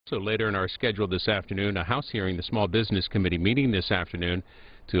Also, later in our schedule this afternoon, a House hearing, the Small Business Committee meeting this afternoon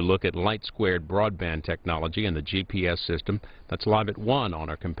to look at light-squared broadband technology and the GPS system. That's live at 1 on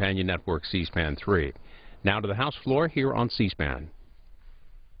our companion network, C-SPAN 3. Now to the House floor here on C-SPAN.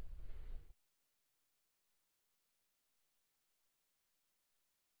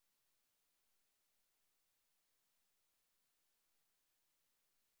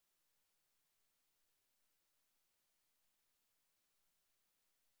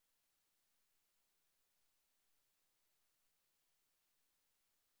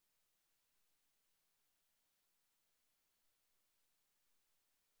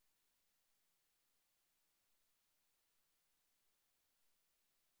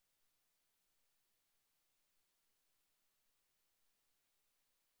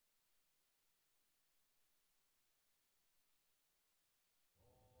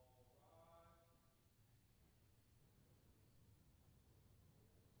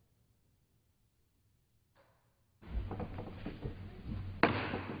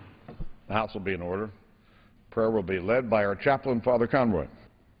 The House will be in order. Prayer will be led by our chaplain, Father Conroy.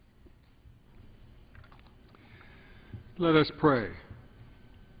 Let us pray.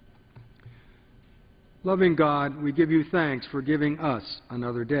 Loving God, we give you thanks for giving us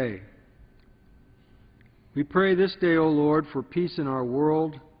another day. We pray this day, O Lord, for peace in our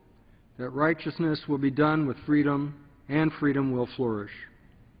world, that righteousness will be done with freedom, and freedom will flourish.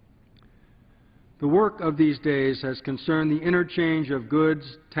 The work of these days has concerned the interchange of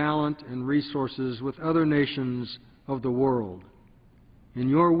goods, talent, and resources with other nations of the world. In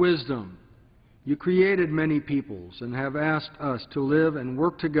your wisdom, you created many peoples and have asked us to live and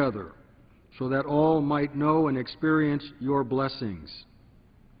work together so that all might know and experience your blessings.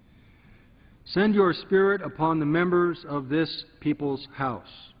 Send your Spirit upon the members of this people's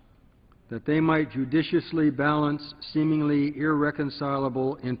house, that they might judiciously balance seemingly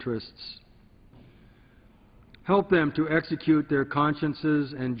irreconcilable interests. Help them to execute their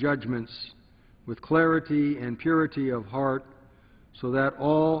consciences and judgments with clarity and purity of heart, so that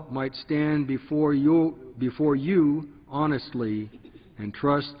all might stand before you honestly and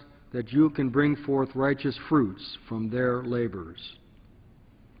trust that you can bring forth righteous fruits from their labors.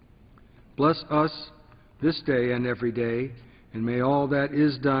 Bless us this day and every day, and may all that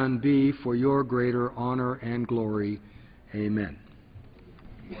is done be for your greater honor and glory. Amen.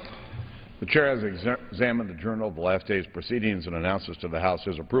 The Chair has examined the Journal of the last day's proceedings and announces to the House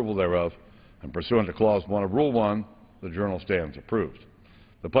his approval thereof, and pursuant to Clause 1 of Rule 1, the Journal stands approved.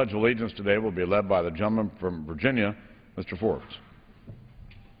 The Pledge of Allegiance today will be led by the gentleman from Virginia, Mr. Forbes.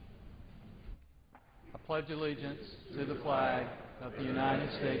 I pledge allegiance to the flag of the United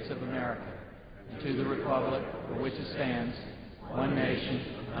States of America and to the republic for which it stands, one nation,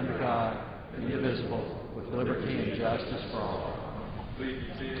 under God, indivisible, with liberty and justice for all.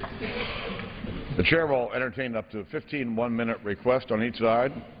 The Chair will entertain up to 15 one-minute requests on each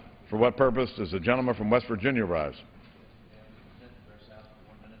side. For what purpose does the gentleman from West Virginia rise?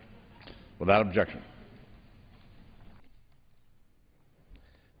 Without objection.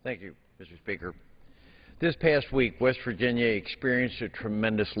 Thank you, Mr. Speaker. This past week, West Virginia experienced a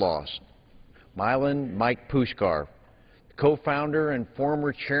tremendous loss. Milan Mike Puskar, co-founder and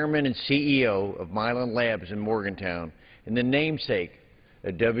former chairman and CEO of Milan Labs in Morgantown, and the namesake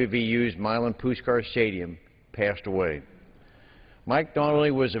of WVU's Milan Puskar Stadium, passed away. Mike not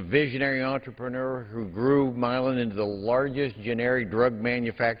only was a visionary entrepreneur who grew Milan into the largest generic drug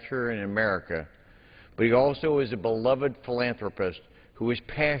manufacturer in America, but he also is a beloved philanthropist who is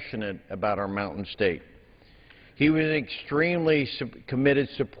passionate about our mountain state. He was an extremely committed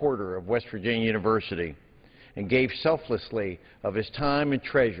supporter of West Virginia University and gave selflessly of his time and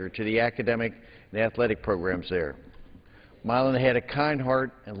treasure to the academic and athletic programs there. Milan had a kind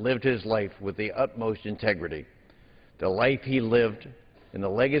heart and lived his life with the utmost integrity. The life he lived and the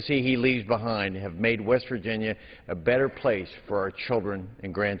legacy he leaves behind have made West Virginia a better place for our children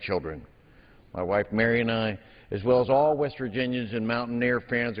and grandchildren. My wife Mary and I, as well as all West Virginians and Mountaineer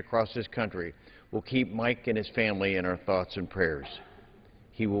fans across this country, will keep Mike and his family in our thoughts and prayers.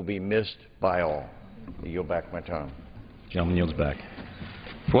 He will be missed by all. I yield back my time. Gentleman yields back.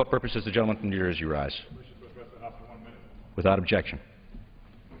 For what purpose does the gentleman from New Jersey rise? Without objection.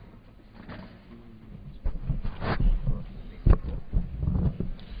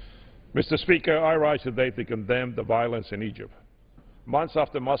 Mr. Speaker, I rise today to condemn the violence in Egypt. Months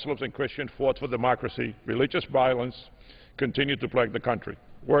after Muslims and Christians fought for democracy, religious violence continued to plague the country.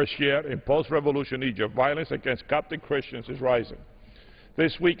 Worse yet, in post-revolution Egypt, violence against Coptic Christians is rising.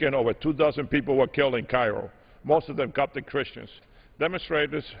 This weekend, over 24 people were killed in Cairo, most of them Coptic Christians.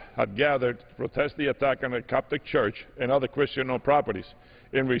 Demonstrators had gathered to protest the attack on a Coptic church and other Christian-owned properties.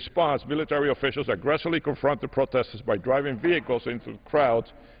 In response, military officials aggressively confronted protesters by driving vehicles into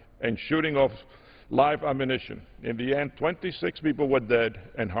crowds and shooting off live ammunition. In the end, 26 people were dead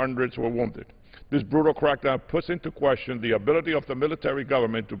and hundreds were wounded. This brutal crackdown puts into question the ability of the military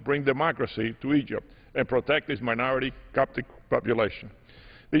government to bring democracy to Egypt and protect its minority Coptic population.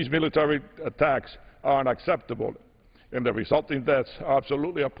 These military attacks are unacceptable, and the resulting deaths are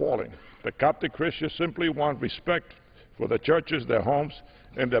absolutely appalling. The Coptic Christians simply want respect for their churches, their homes,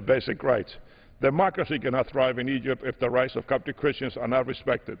 and their basic rights. Democracy cannot thrive in Egypt if the rights of Coptic Christians are not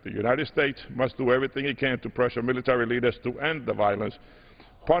respected. The United States must do everything it can to pressure military leaders to end the violence,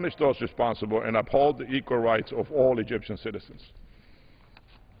 punish those responsible, and uphold the equal rights of all Egyptian citizens.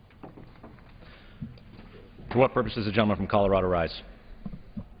 For what purpose does the gentleman from Colorado rise?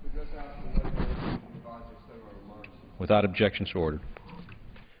 Without objection, so ordered.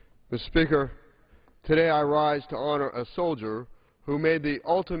 Mr. Speaker, today I rise to honor a soldier who made the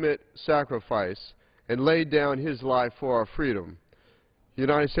ultimate sacrifice and laid down his life for our freedom.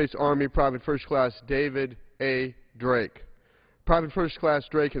 United States Army Private First Class David A. Drake. Private First Class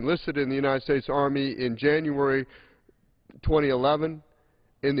Drake enlisted in the United States Army in January 2011.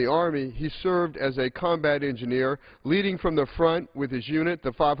 In the Army, he served as a combat engineer, leading from the front with his unit,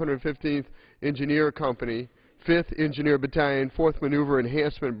 the 515th Engineer Company, 5th Engineer Battalion, 4th Maneuver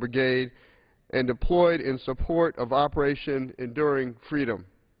Enhancement Brigade, and deployed in support of Operation Enduring Freedom.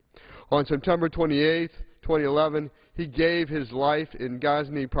 On September 28, 2011, he gave his life in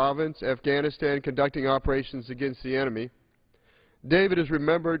Ghazni Province, Afghanistan, conducting operations against the enemy. David is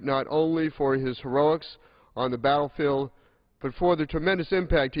remembered not only for his heroics on the battlefield, but for the tremendous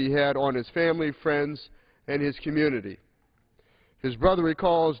impact he had on his family, friends, and his community. His brother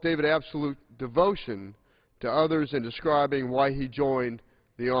recalls David's absolute devotion to others in describing why he joined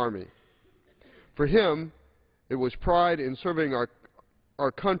the Army. For him, it was pride in serving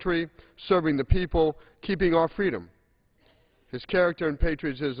our country, serving the people, keeping our freedom. His character and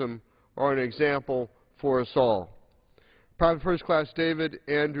patriotism are an example for us all. Private First Class David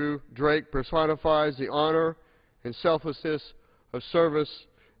Andrew Drake personifies the honor and selflessness of service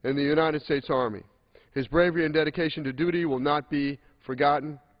in the United States Army. His bravery and dedication to duty will not be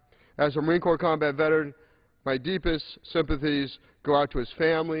forgotten. As a Marine Corps combat veteran, my deepest sympathies go out to his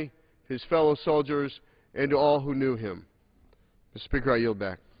family, his fellow soldiers, and to all who knew him. Mr. Speaker, I yield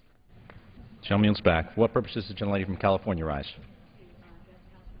back. Gentleman yields back. For what purpose does the gentlelady from California rise?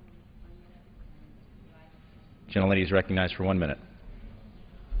 Gentlelady is recognized for 1 minute.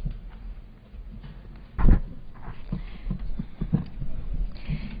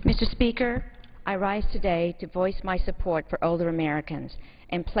 Mr. Speaker, I rise today to voice my support for older Americans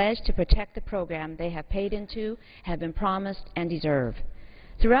and pledge to protect the program they have paid into, have been promised, and deserve.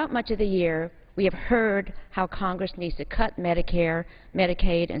 Throughout much of the year, we have heard how Congress needs to cut Medicare,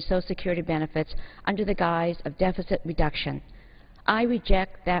 Medicaid, and Social Security benefits under the guise of deficit reduction. I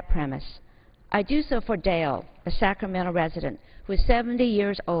reject that premise. I do so for Dale, a Sacramento resident who is 70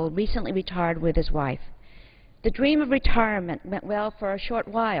 years old, recently retired with his wife. The dream of retirement went well for a short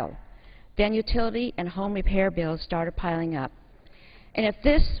while. Then utility and home repair bills started piling up. And if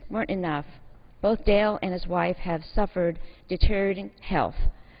this weren't enough, both Dale and his wife have suffered deteriorating health,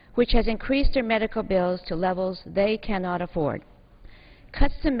 which has increased their medical bills to levels they cannot afford.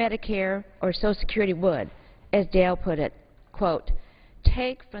 Cuts to Medicare or Social Security would, as Dale put it, quote,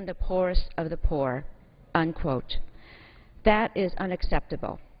 take from the poorest of the poor, unquote. That is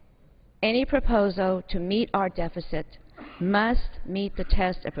unacceptable. Any proposal to meet our deficit must meet the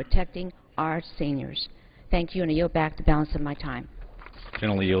test of protecting our seniors. Thank you, and I yield back the balance of my time.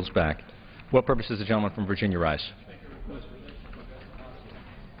 Gentleman yields back. What purpose does the gentleman from Virginia rise?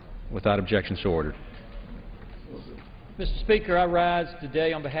 Without objection, so ordered. Mr. Speaker, I rise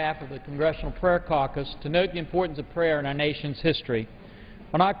today on behalf of the Congressional Prayer Caucus to note the importance of prayer in our nation's history.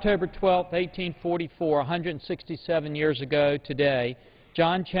 On October 12, 1844, 167 years ago today,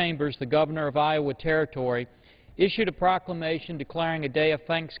 John Chambers, the governor of Iowa Territory, issued a proclamation declaring a day of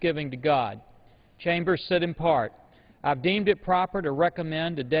thanksgiving to God. Chambers said in part, I've deemed it proper to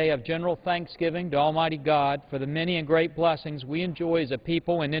recommend a day of general thanksgiving to Almighty God for the many and great blessings we enjoy as a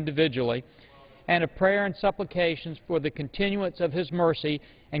people and individually, and of prayer and supplications for the continuance of His mercy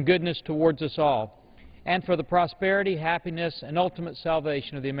and goodness towards us all, and for the prosperity, happiness, and ultimate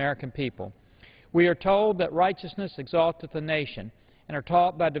salvation of the American people. We are told that righteousness exalteth a nation, and are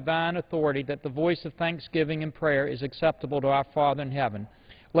taught by divine authority that the voice of thanksgiving and prayer is acceptable to our Father in heaven.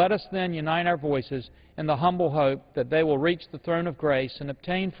 Let us then unite our voices in the humble hope that they will reach the throne of grace and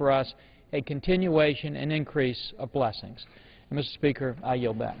obtain for us a continuation and increase of blessings. And Mr. Speaker, I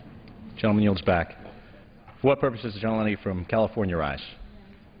yield back. Gentleman yields back. For what purpose does the gentleman from California rise?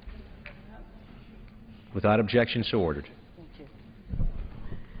 Without objection, so ordered.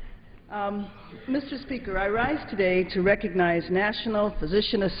 Mr. Speaker, I rise today to recognize National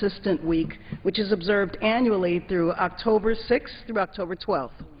Physician Assistant Week, which is observed annually through October 6th through October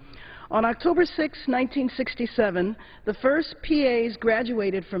 12th. On October 6, 1967, the first PAs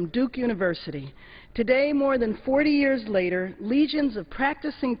graduated from Duke University. Today, more than 40 years later, legions of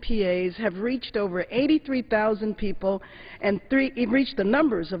practicing PAs have reached over 83,000 people and reached the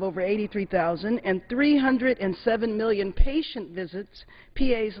numbers of over 83,000 and 307 million patient visits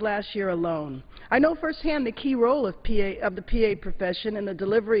PAs last year alone. I know firsthand the key role of the PA profession in the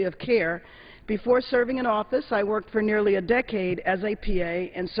delivery of care. Before serving in office, I worked for nearly a decade as a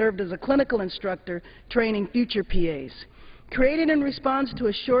PA and served as a clinical instructor training future PAs. Created in response to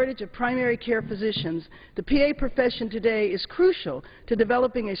a shortage of primary care physicians, the PA profession today is crucial to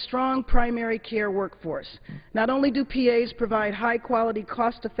developing a strong primary care workforce. Not only do PAs provide high-quality,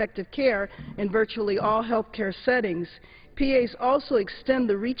 cost-effective care in virtually all healthcare settings, PAs also extend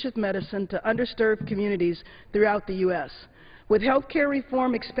the reach of medicine to underserved communities throughout the U.S. With healthcare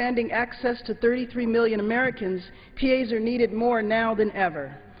reform expanding access to 33 million Americans, PAs are needed more now than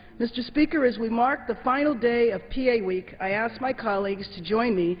ever. Mr. Speaker, as we mark the final day of PA Week, I ask my colleagues to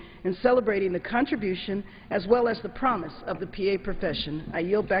join me in celebrating the contribution as well as the promise of the PA profession. I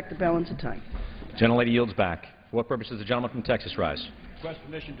yield back the balance of time. The gentlelady yields back. For what purpose does the gentleman from Texas rise? Request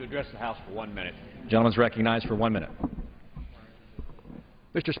permission to address the House for 1 minute. The gentleman is recognized for 1 minute.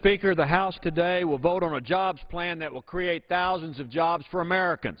 Mr. Speaker, the House today will vote on a jobs plan that will create thousands of jobs for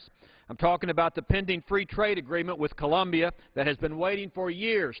Americans. I'm talking about the pending free trade agreement with Colombia that has been waiting for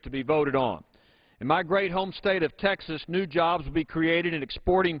years to be voted on. In my great home state of Texas, new jobs will be created in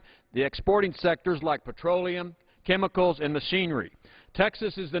the exporting sectors like petroleum, chemicals, and machinery.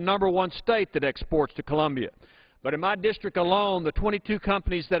 Texas is the #1 state that exports to Colombia. But in my district alone, the 22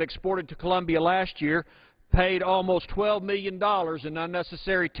 companies that exported to Colombia last year paid almost $12 million in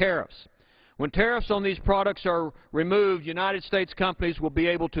unnecessary tariffs. When tariffs on these products are removed, United States companies will be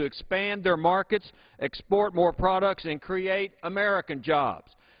able to expand their markets, export more products, and create American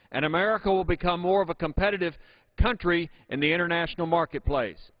jobs. And America will become more of a competitive country in the international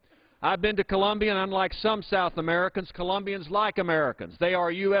marketplace. I've been to Colombia, and unlike some South Americans, Colombians like Americans. They are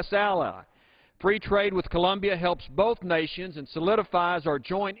a U.S. ally. Free trade with Colombia helps both nations and solidifies our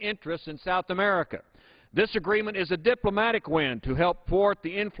joint interests in South America. This agreement is a diplomatic win to help thwart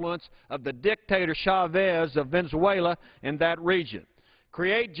the influence of the dictator Chavez of Venezuela in that region.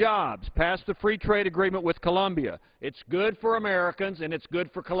 Create jobs. Pass the free trade agreement with Colombia. It's good for Americans and it's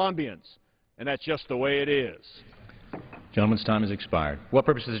good for Colombians. And that's just the way it is. Gentleman's time has expired. For what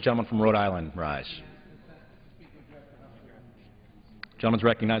purpose does the gentleman from Rhode Island rise? Gentleman's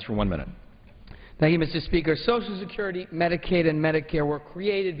recognized for 1 minute. Thank you, Mr. Speaker. Social Security, Medicaid, and Medicare were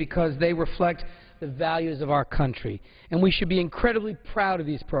created because they reflect the values of our country. And we should be incredibly proud of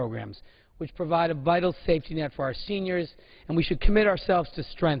these programs, which provide a vital safety net for our seniors, and we should commit ourselves to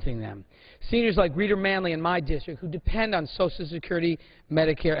strengthening them. Seniors like Rita Manley in my district who depend on Social Security,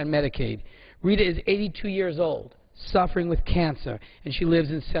 Medicare, and Medicaid. Rita is 82 years old, suffering with cancer, and she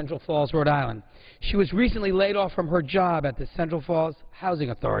lives in Central Falls, Rhode Island. She was recently laid off from her job at the Central Falls Housing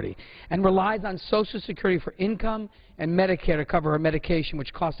Authority and relies on Social Security for income and Medicare to cover her medication,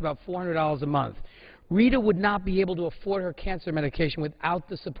 which costs about $400 a month. Rita would not be able to afford her cancer medication without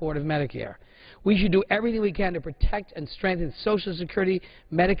the support of Medicare. We should do everything we can to protect and strengthen Social Security,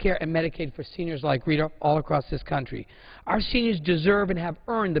 Medicare, and Medicaid for seniors like Rita all across this country. Our seniors deserve and have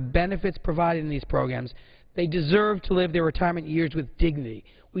earned the benefits provided in these programs. They deserve to live their retirement years with dignity.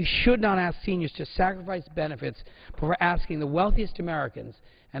 We should not ask seniors to sacrifice benefits before asking the wealthiest Americans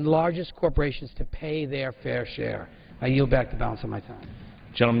and largest corporations to pay their fair share. I yield back the balance of my time.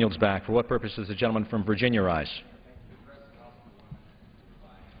 The gentleman yields back. For what purpose does the gentleman from Virginia rise?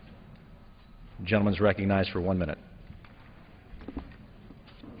 The gentleman is recognized for 1 minute.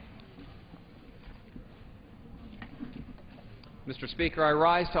 Mr. Speaker, I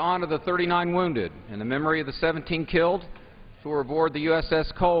rise to honor the 39 wounded and the memory of the 17 killed who were aboard the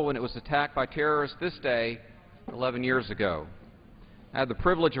USS Cole when it was attacked by terrorists this day 11 years ago. I had the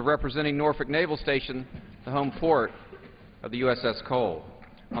privilege of representing Norfolk Naval Station, the home port of the USS Cole.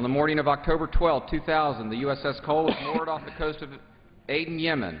 On the morning of October 12, 2000, the USS Cole was moored off the coast of Aden,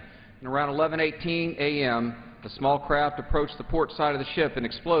 Yemen, and around 11:18 a.m., the small craft approached the port side of the ship and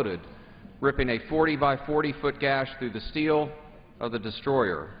exploded, ripping a 40 by 40-foot gash through the steel of the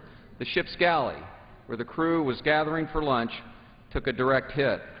destroyer. The ship's galley, where the crew was gathering for lunch, took a direct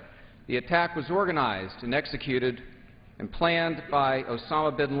hit. The attack was organized and executed and planned by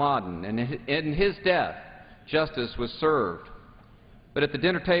Osama bin Laden, and in his death, justice was served. But at the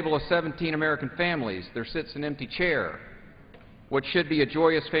dinner table of 17 American families, there sits an empty chair. What should be a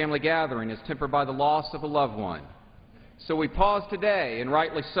joyous family gathering is tempered by the loss of a loved one. So we pause today, and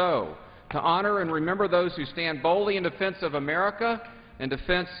rightly so, to honor and remember those who stand boldly in defense of America and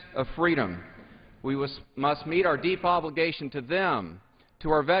defense of freedom. We must meet our deep obligation to them, to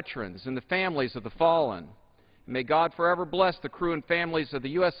our veterans, and the families of the fallen. May God forever bless the crew and families of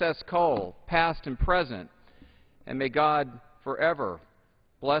the USS Cole, past and present, and may God forever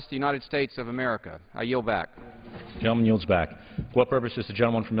bless the United States of America. I yield back. The gentleman yields back. For what purpose does the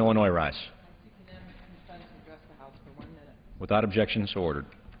gentleman from Illinois rise? Without objection, so ordered.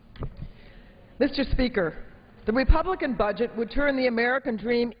 Mr. Speaker, the Republican budget would turn the American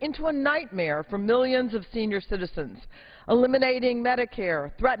dream into a nightmare for millions of senior citizens, eliminating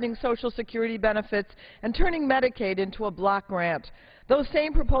Medicare, threatening Social Security benefits, and turning Medicaid into a block grant. Those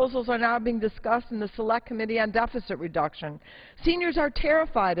same proposals are now being discussed in the Select Committee on Deficit Reduction. Seniors are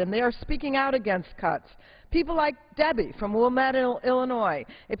terrified, and they are speaking out against cuts. People like Debbie from Wilmette, Illinois,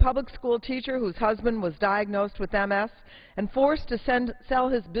 a public school teacher whose husband was diagnosed with MS and forced to sell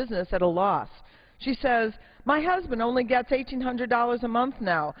his business at a loss. She says, "My husband only gets $1,800 a month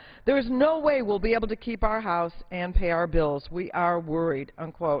now. There is no way we'll be able to keep our house and pay our bills. We are worried,"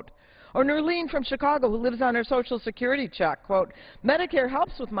 unquote. Or Nerlene from Chicago, who lives on her Social Security check, quote, "Medicare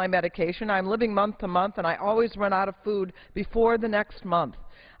helps with my medication. I'm living month to month, and I always run out of food before the next month.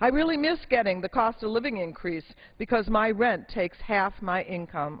 I really miss getting the cost of living increase because my rent takes half my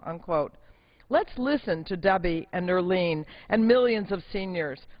income," unquote. Let's listen to Debbie and Nerlene and millions of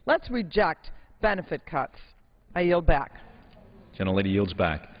seniors. Let's reject benefit cuts. I yield back. Gentlelady yields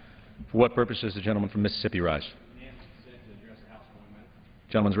back. For what purpose does the gentleman from Mississippi rise?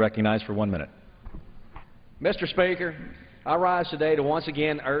 Gentleman is recognized for 1 minute. Mr. Speaker, I rise today to once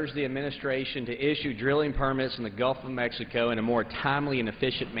again urge the administration to issue drilling permits in the Gulf of Mexico in a more timely and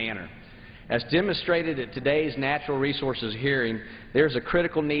efficient manner. As demonstrated at today's Natural Resources hearing, there is a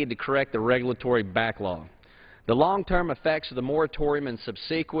critical need to correct the regulatory backlog. The long-term effects of the moratorium and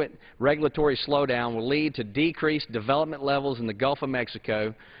subsequent regulatory slowdown will lead to decreased development levels in the Gulf of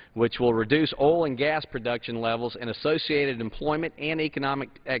Mexico, which will reduce oil and gas production levels and associated employment and economic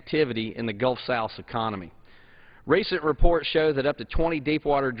activity in the Gulf South's economy. Recent reports show that up to 20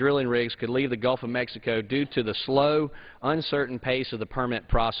 deepwater drilling rigs could leave the Gulf of Mexico due to the slow, uncertain pace of the permit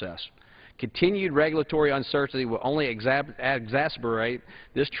process. Continued regulatory uncertainty will only exacerbate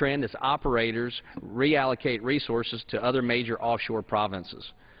this trend as operators reallocate resources to other major offshore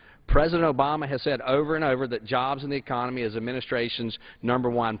provinces. President Obama has said over and over that jobs in the economy is the administration's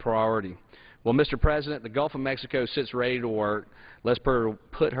 #1 priority. Well, Mr. President, the Gulf of Mexico sits ready to work. Let's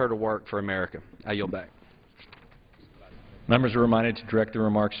put her to work for America. I yield back. Members are reminded to direct their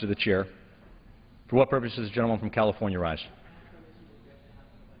remarks to the chair. For what purpose does the gentleman from California rise?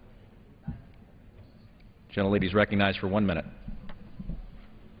 Gentlelady is recognized for 1 minute.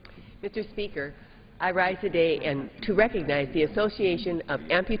 Mr. Speaker, I rise today to recognize the Association of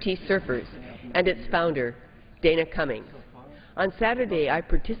Amputee Surfers and its founder, Dana Cummings. On Saturday, I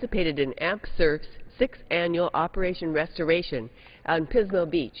participated in AmpSurf's 6th annual Operation Restoration on Pismo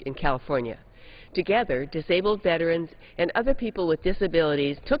Beach in California. Together, disabled veterans and other people with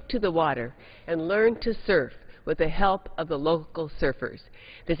disabilities took to the water and learned to surf with the help of the local surfers.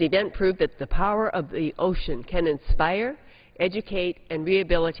 This event proved that the power of the ocean can inspire, educate, and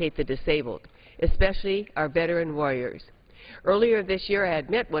rehabilitate the disabled, especially our veteran warriors. Earlier this year, I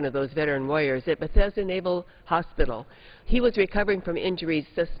had met one of those veteran warriors at Bethesda Naval Hospital. He was recovering from injuries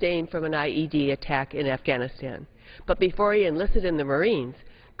sustained from an IED attack in Afghanistan. But before he enlisted in the Marines,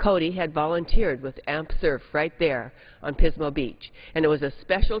 Cody had volunteered with AmpSurf right there on Pismo Beach, and it was a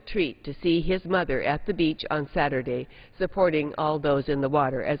special treat to see his mother at the beach on Saturday supporting all those in the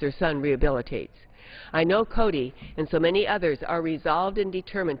water as her son rehabilitates. I know Cody and so many others are resolved and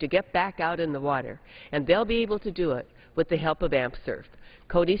determined to get back out in the water, and they'll be able to do it with the help of AmpSurf.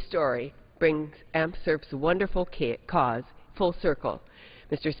 Cody's story brings AmpSurf's wonderful cause full circle.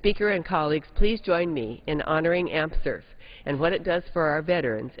 Mr. Speaker and colleagues, please join me in honoring AmpSurf and what it does for our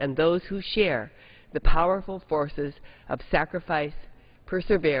veterans and those who share the powerful forces of sacrifice,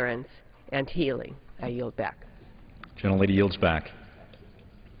 perseverance, and healing. I yield back. Gentlelady yields back.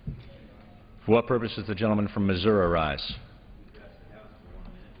 For what purpose does the gentleman from Missouri rise?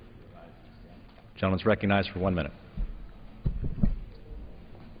 Gentleman is recognized for 1 minute.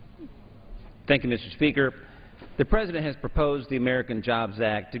 Thank you, Mr. Speaker. The President has proposed the American Jobs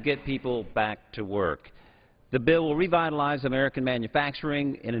Act to get people back to work. The bill will revitalize American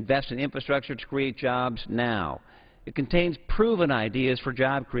manufacturing and invest in infrastructure to create jobs now. It contains proven ideas for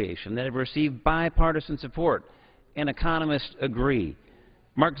job creation that have received bipartisan support, and economists agree.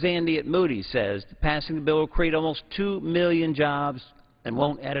 Mark Zandi at Moody's says that passing the bill will create almost 2 million jobs and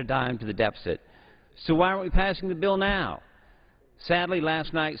won't add a dime to the deficit. So why aren't we passing the bill now? Sadly,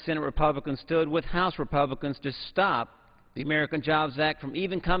 last night, Senate Republicans stood with House Republicans to stop the American Jobs Act from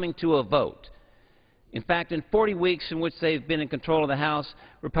even coming to a vote. In fact, in 40 weeks in which they've been in control of the House,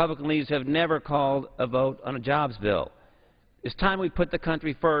 Republican leaders have never called a vote on a jobs bill. It's time we put the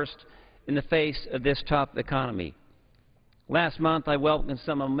country first in the face of this tough economy. Last month, I welcomed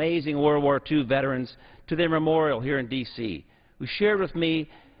some amazing World War II veterans to their memorial here in D.C., who shared with me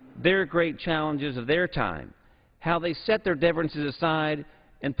their great challenges of their time, how they set their differences aside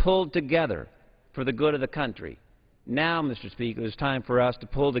and pulled together for the good of the country. Now, Mr. Speaker, it's time for us to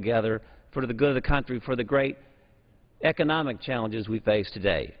pull together for the good of the country for the great economic challenges we face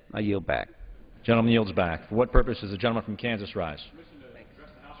today. I yield back. Gentleman yields back. For what purpose does the gentleman from Kansas rise? Address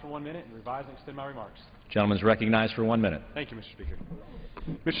the House for 1 minute and revise and extend my remarks. Gentleman is recognized for 1 minute. Thank you, Mr. Speaker.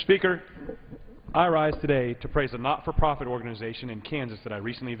 Mr. Speaker, I rise today to praise a not-for-profit organization in Kansas that I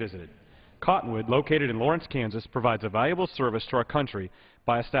recently visited. Cottonwood, located in Lawrence, Kansas, provides a valuable service to our country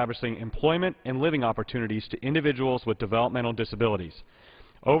by establishing employment and living opportunities to individuals with developmental disabilities.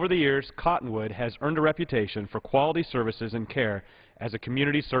 Over the years, Cottonwood has earned a reputation for quality services and care as a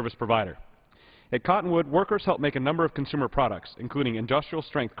community service provider. At Cottonwood, workers help make a number of consumer products, including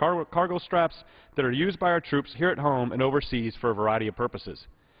industrial-strength cargo straps that are used by our troops here at home and overseas for a variety of purposes.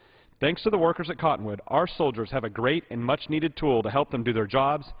 Thanks to the workers at Cottonwood, our soldiers have a great and much-needed tool to help them do their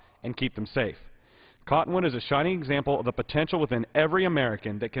jobs and keep them safe. Cottonwood is a shining example of the potential within every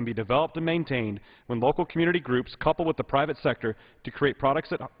American that can be developed and maintained when local community groups couple with the private sector to create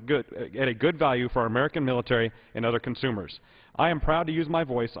products at a good value for our American military and other consumers. I am proud to use my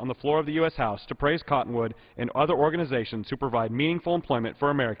voice on the floor of the U.S. House to praise Cottonwood and other organizations who provide meaningful employment for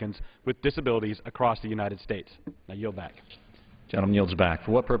Americans with disabilities across the United States. I yield back. Gentleman yields back.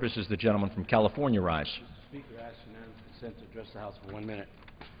 For what purpose does the gentleman from California rise? Speaker, I ask unanimous consent to address the House for 1 minute.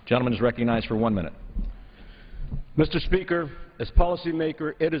 Gentleman is recognized for 1 minute. Mr. Speaker, as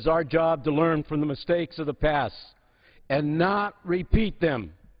policymaker, it is our job to learn from the mistakes of the past and not repeat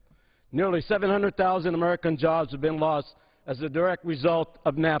them. Nearly 700,000 American jobs have been lost as a direct result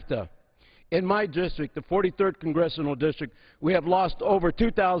of NAFTA. In my district, the 43rd Congressional District, we have lost over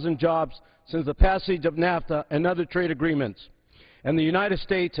 2,000 jobs since the passage of NAFTA and other trade agreements. And the United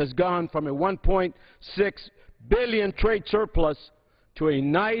States has gone from a $1.6 billion trade surplus to a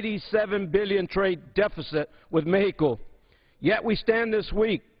 $97 billion trade deficit with Mexico. Yet we stand this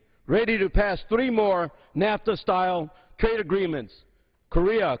week ready to pass 3 more NAFTA-style trade agreements: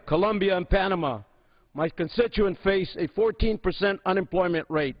 Korea, Colombia, and Panama. My constituents face a 14% unemployment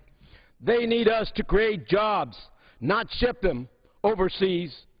rate. They need us to create jobs, not ship them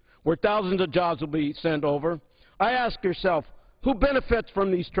overseas, where thousands of jobs will be sent over. I ask yourself, who benefits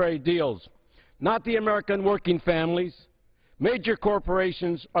from these trade deals? Not the American working families. Major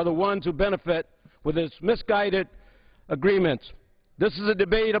corporations are the ones who benefit with these misguided agreements. This is a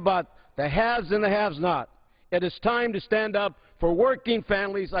debate about the haves and the have-not. It is time to stand up for working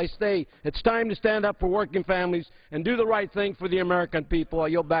families. I say it's time to stand up for working families and do the right thing for the American people. I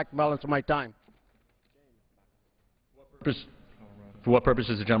yield back the balance of my time. For what purpose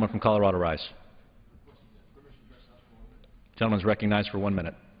does the gentleman from Colorado rise? The gentleman is recognized for 1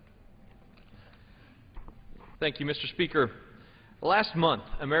 minute. Thank you, Mr. Speaker. Last month,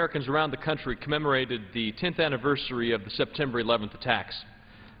 Americans around the country commemorated the 10th anniversary of the September 11th attacks.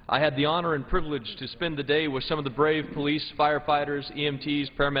 I had the honor and privilege to spend the day with some of the brave police, firefighters,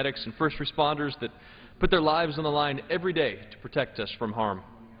 EMTs, paramedics, and first responders that put their lives on the line every day to protect us from harm.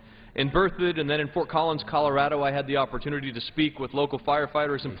 In Berthoud and then in Fort Collins, Colorado, I had the opportunity to speak with local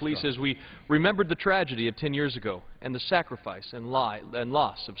firefighters and police as we remembered the tragedy of 10 years ago and the sacrifice and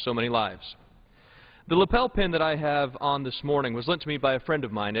loss of so many lives. The lapel pin that I have on this morning was lent to me by a friend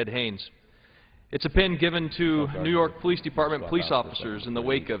of mine, Ed Haynes. It's a pin given to New York Police Department police officers in the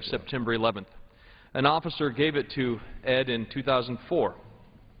wake of September 11th. An officer gave it to Ed in 2004.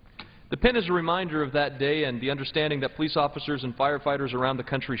 The pin is a reminder of that day and the understanding that police officers and firefighters around the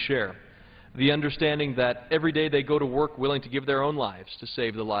country share. The understanding that every day they go to work willing to give their own lives to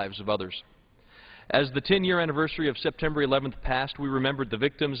save the lives of others. As the 10-year anniversary of September 11th passed, we remembered the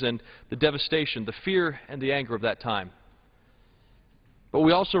victims and the devastation, the fear and the anger of that time. But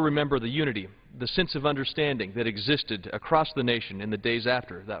we also remember the unity, the sense of understanding that existed across the nation in the days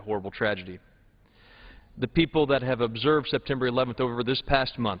after that horrible tragedy. The people that have observed September 11th over this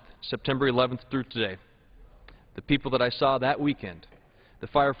past month, September 11th through today, the people that I saw that weekend, the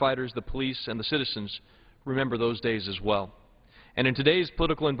firefighters, the police, and the citizens remember those days as well. And in today's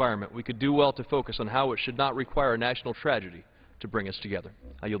political environment, we could do well to focus on how it should not require a national tragedy to bring us together.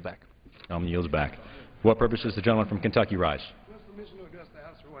 I yield back. Yields back. For what purpose does the gentleman from Kentucky rise? Permission to address the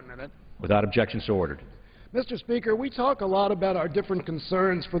House for 1 minute. Without objection, so ordered. Mr. Speaker, we talk a lot about our different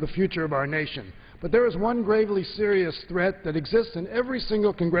concerns for the future of our nation, but there is one gravely serious threat that exists in every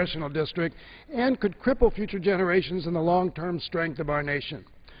single congressional district and could cripple future generations and the long-term strength of our nation.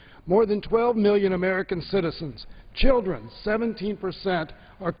 More than 12 million American citizens, children, 17%,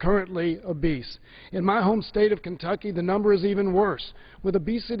 are currently obese. In my home state of Kentucky, the number is even worse, with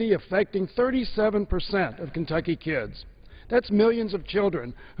obesity affecting 37% of Kentucky kids. That's millions of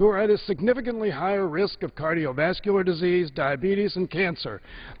children who are at a significantly higher risk of cardiovascular disease, diabetes, and cancer,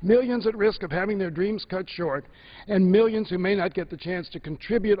 millions at risk of having their dreams cut short, and millions who may not get the chance to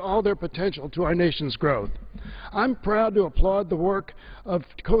contribute all their potential to our nation's growth. I'm proud to applaud the work of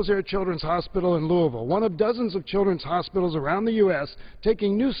Kosare Children's Hospital in Louisville, one of dozens of children's hospitals around the U.S.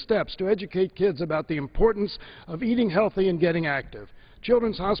 taking new steps to educate kids about the importance of eating healthy and getting active.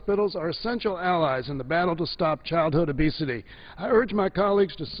 Children's hospitals are essential allies in the battle to stop childhood obesity. I urge my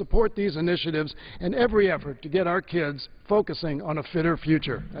colleagues to support these initiatives and every effort to get our kids focusing on a fitter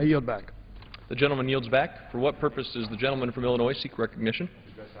future. I yield back. The gentleman yields back. For what purpose does the gentleman from Illinois seek recognition?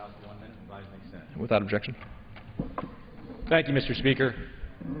 Without objection. Thank you, Mr. Speaker.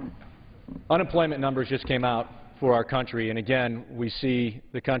 Unemployment numbers just came out for our country, and again, we see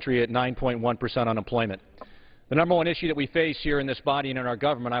the country at 9.1% unemployment. The number one issue that we face here in this body and in our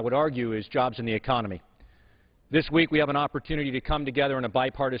government, I would argue, is jobs in the economy. This week we have an opportunity to come together in a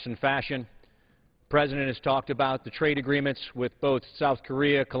bipartisan fashion. The President has talked about the trade agreements with both South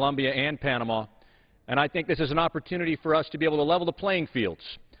Korea, Colombia, and Panama, and I think this is an opportunity for us to be able to level the playing fields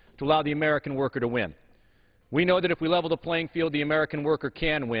to allow the American worker to win. We know that if we level the playing field, the American worker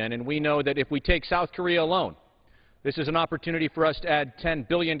can win, and we know that if we take South Korea alone, this is an opportunity for us to add $10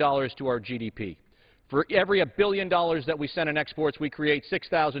 billion to our GDP. For every $1 billion that we send in exports, we create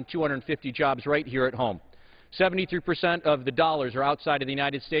 6,250 jobs right here at home. 73% of the dollars are outside of the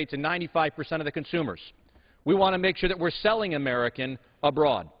United States and 95% of the consumers. We want to make sure that we're selling American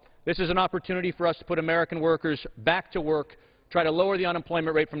abroad. This is an opportunity for us to put American workers back to work, try to lower the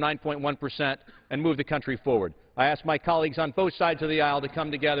unemployment rate from 9.1% and move the country forward. I ask my colleagues on both sides of the aisle to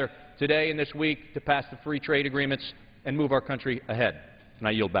come together today and this week to pass the free trade agreements and move our country ahead. And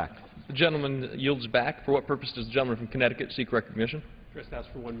I yield back. The gentleman yields back. For what purpose does the gentleman from Connecticut seek recognition? Address the House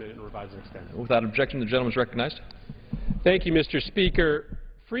for 1 minute and revise and extend. Without objection, the gentleman is recognized. Thank you, Mr. Speaker.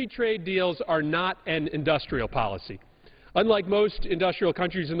 Free trade deals are not an industrial policy. Unlike most industrial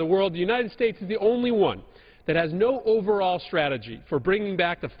countries in the world, the United States is the only one that has no overall strategy for bringing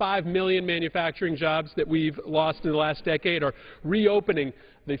back the 5 million manufacturing jobs that we've lost in the last decade or reopening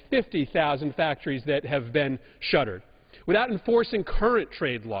the 50,000 factories that have been shuttered. Without enforcing current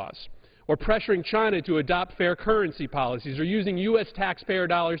trade laws or pressuring China to adopt fair currency policies or using U.S. taxpayer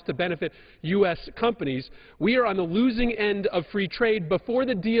dollars to benefit U.S. companies, we are on the losing end of free trade before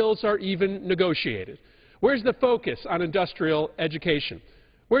the deals are even negotiated. Where's the focus on industrial education?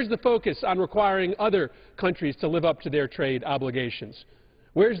 Where's the focus on requiring other countries to live up to their trade obligations?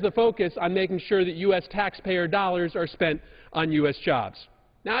 Where's the focus on making sure that U.S. taxpayer dollars are spent on U.S. jobs?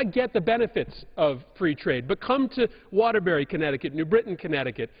 Now, I get the benefits of free trade, but come to Waterbury, Connecticut, New Britain,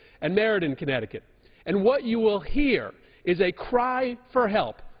 Connecticut, and Meriden, Connecticut, and what you will hear is a cry for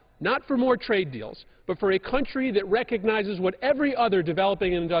help, not for more trade deals, but for a country that recognizes what every other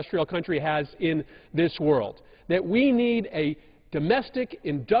developing and industrial country has in this world, that we need a domestic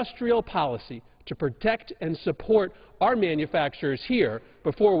industrial policy to protect and support our manufacturers here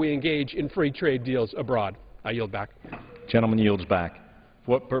before we engage in free trade deals abroad. I yield back. Gentleman yields back.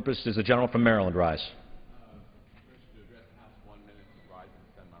 For what purpose does the gentleman from Maryland rise?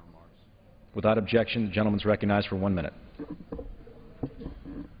 Without objection, the gentleman is recognized for 1 minute.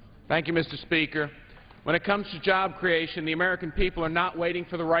 Thank you, Mr. Speaker. When it comes to job creation, the American people are not waiting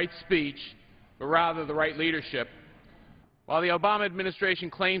for the right speech, but rather the right leadership. While the Obama administration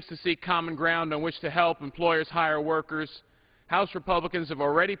claims to seek common ground on which to help employers hire workers, House Republicans have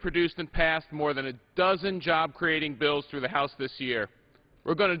already produced and passed more than a dozen job-creating bills through the House this year.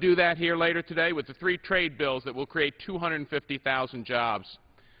 We're going to do that here later today with the 3 trade bills that will create 250,000 jobs.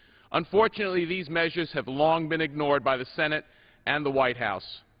 Unfortunately, these measures have long been ignored by the Senate and the White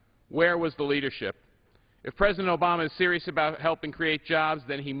House. Where was the leadership? If President Obama is serious about helping create jobs,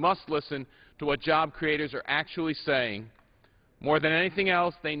 then he must listen to what job creators are actually saying. More than anything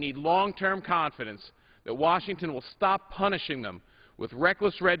else, they need long-term confidence that Washington will stop punishing them with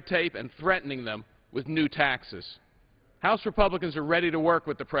reckless red tape and threatening them with new taxes. House Republicans are ready to work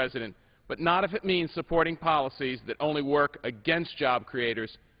with the President, but not if it means supporting policies that only work against job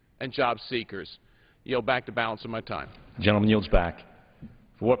creators and job seekers. Yield back the balance of my time. The gentleman yields back.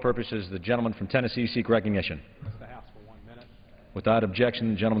 For what purposes the gentleman from Tennessee seek recognition? The House for 1 minute. Without objection,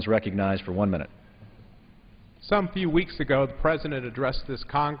 the gentleman is recognized for 1 minute. Some few weeks ago, the President addressed this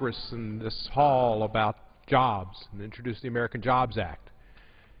Congress and this hall about jobs and introduced the American Jobs Act.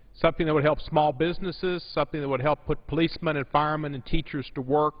 Something that would help small businesses, something that would help put policemen and firemen and teachers to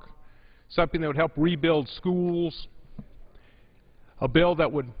work, something that would help rebuild schools, a bill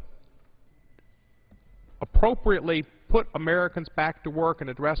that would appropriately put Americans back to work and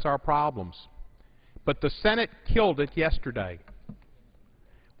address our problems. But the Senate killed it yesterday.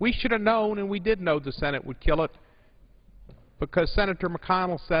 We should have known, and we did know the Senate would kill it, because Senator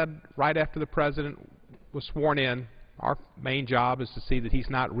McConnell said right after the President was sworn in, our main job is to see that he's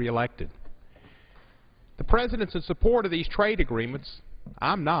not reelected. The President's in support of these trade agreements.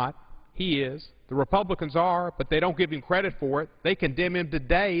 I'm not. He is. The Republicans are, but they don't give him credit for it. They condemn him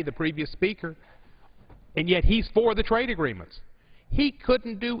today, the previous Speaker, and yet he's for the trade agreements. He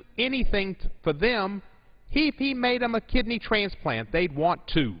couldn't do anything for them. If he made them a kidney transplant, they'd want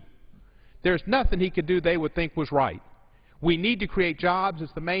to. There's nothing he could do they would think was right. We need to create jobs.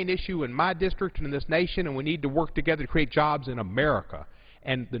 It's the main issue in my district and in this nation, and we need to work together to create jobs in America.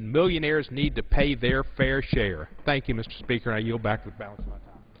 And the millionaires need to pay their fair share. Thank you, Mr. Speaker, and I yield back the balance of my time.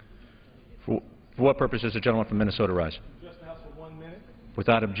 For what purpose does the gentleman from Minnesota rise? Address the House for 1 minute.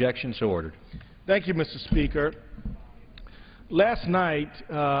 Without objection, so ordered. Thank you, Mr. Speaker. Last night,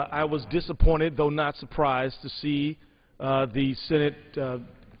 I was disappointed, though not surprised, to see the Senate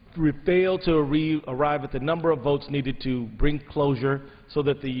fail to arrive at the number of votes needed to bring closure so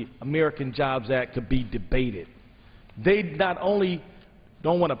that the American Jobs Act could be debated. They not only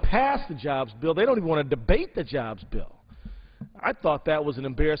don't want to pass the jobs bill, they don't even want to debate the jobs bill. I thought that was an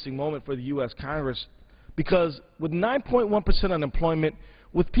embarrassing moment for the U.S. Congress, because with 9.1% unemployment,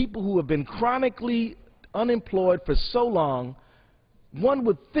 with people who have been chronically unemployed for so long, one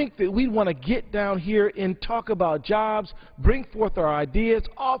would think that we'd want to get down here and talk about jobs, bring forth our ideas,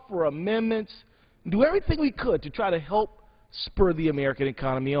 offer amendments, do everything we could to try to help spur the American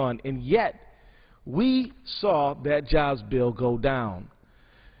economy on. And yet, we saw that jobs bill go down.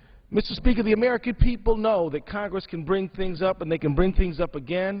 Mr. Speaker, the American people know that Congress can bring things up, and they can bring things up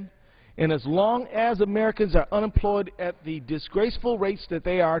again. And as long as Americans are unemployed at the disgraceful rates that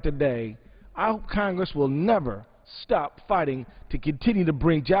they are today, I hope Congress will never stop fighting to continue to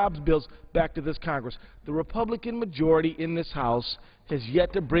bring jobs bills back to this Congress. The Republican majority in this House has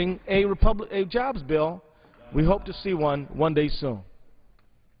yet to bring a jobs bill. We hope to see one day soon.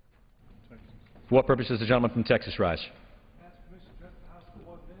 For what purpose does the gentleman from Texas rise?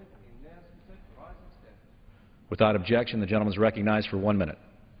 Without objection, the gentleman is recognized for 1 minute.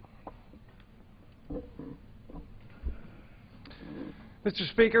 Mr.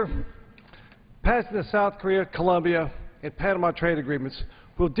 Speaker, passing the South Korea, Colombia, and Panama trade agreements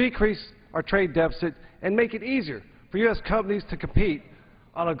will decrease our trade deficit and make it easier for U.S. companies to compete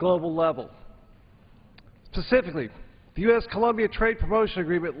on a global level. Specifically, the U.S.-Colombia Trade Promotion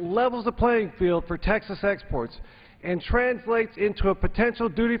Agreement levels the playing field for Texas exports and translates into a potential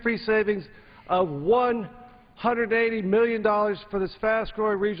duty-free savings of $180 million for this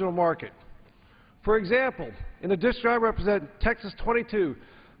fast-growing regional market. For example, in the district I represent, Texas 22,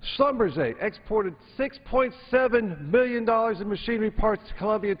 Schlumberger exported $6.7 million in machinery parts to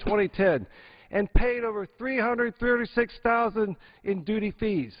Colombia in 2010 and paid over $336,000 in duty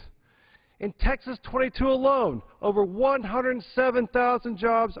fees. In Texas 22 alone, over 107,000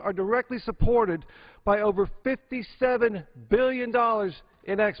 jobs are directly supported by over $57 billion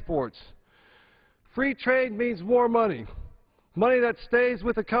in exports. Free trade means more money, money that stays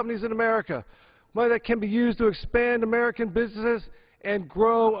with the companies in America, money that can be used to expand American businesses and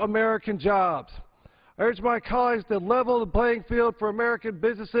grow American jobs. I urge my colleagues to level the playing field for American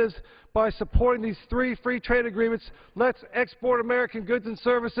businesses by supporting these 3 free trade agreements. Let's export American goods and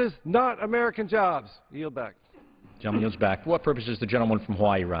services, not American jobs. Yield back. Gentleman yields back. For what purpose does the gentleman from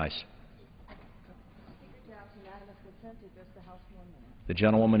Hawaii rise? The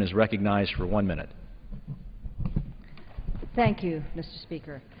gentlewoman is recognized for 1 minute. Thank you, Mr.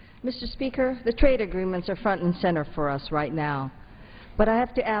 Speaker. Mr. Speaker, the trade agreements are front and center for us right now. But I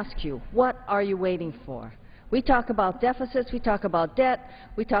have to ask you, what are you waiting for? We talk about deficits, we talk about debt,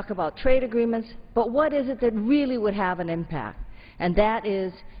 we talk about trade agreements, but what is it that really would have an impact? And that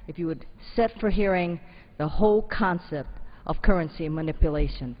is, if you would set for hearing the whole concept of currency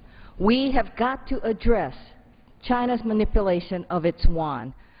manipulation. We have got to address China's manipulation of its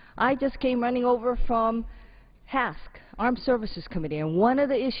yuan. I just came running over from HASC, Armed Services Committee, and one of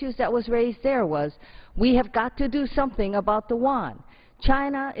the issues that was raised there was we have got to do something about the yuan.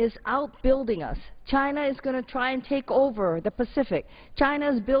 China is outbuilding us. China is going to try and take over the Pacific. China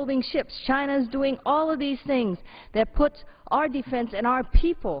is building ships. China is doing all of these things that puts our defense and our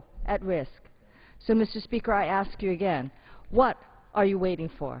people at risk. So, Mr. Speaker, I ask you again, what are you waiting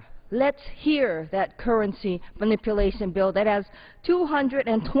for? Let's hear that currency manipulation bill that has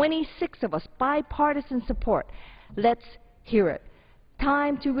 226 of us bipartisan support. Let's hear it.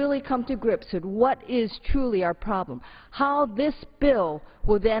 Time to really come to grips with what is truly our problem, how this bill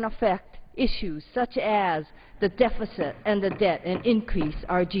will then affect issues such as the deficit and the debt and increase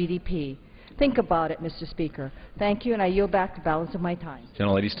our GDP. Think about it, Mr. Speaker. Thank you, and I yield back the balance of my time.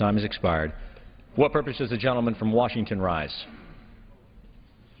 Gentlelady's time has expired. For what purpose does the gentleman from Washington rise?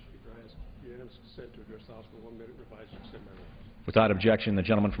 Without objection, the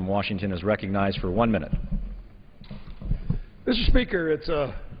gentleman from Washington is recognized for 1 minute. Mr. Speaker, it's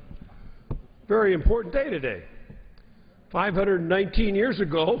a very important day today. 519 years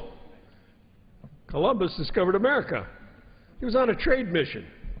ago, Columbus discovered America. He was on a trade mission.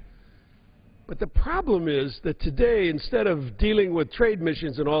 But the problem is that today, instead of dealing with trade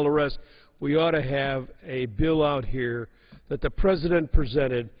missions and all the rest, we ought to have a bill out here that the President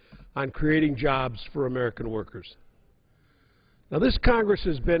presented on creating jobs for American workers. Now, this Congress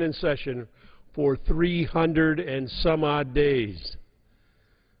has been in session for 300 and some odd days,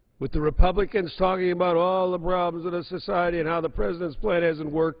 with the Republicans talking about all the problems of the society and how the President's plan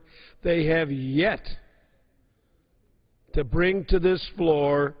hasn't worked. They have yet to bring to this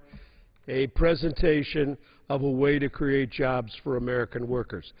floor a presentation of a way to create jobs for American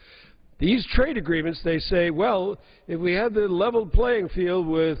workers. These trade agreements, they say, well, if we have the level playing field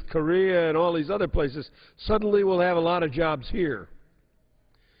with Korea and all these other places, suddenly we'll have a lot of jobs here.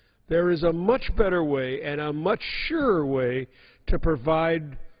 There is a much better way and a much surer way to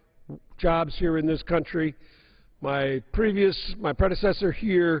provide jobs here in this country. My predecessor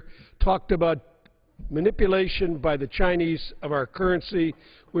here talked about manipulation by the Chinese of our currency,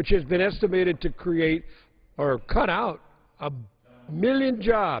 which has been estimated to create or cut out 1 million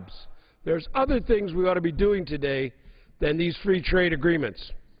jobs. There's other things we ought to be doing today than these free trade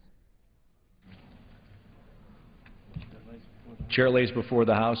agreements. Chair lays before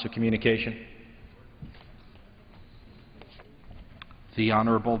the House a communication. The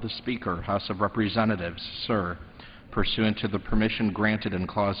Honorable the Speaker, House of Representatives, Sir, pursuant to the permission granted in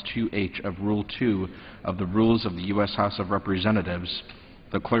Clause 2H of Rule 2 of the Rules of the U.S. House of Representatives,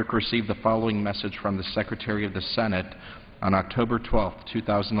 the Clerk received the following message from the Secretary of the Senate on October 12,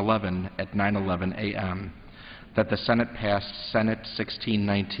 2011 at 9:11 a.m. that the Senate passed Senate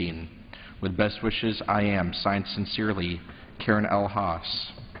 1619. With best wishes, I am, signed sincerely, Karen L.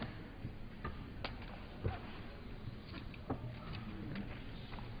 Haas.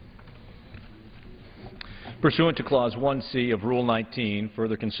 Pursuant to Clause 1C of Rule 19,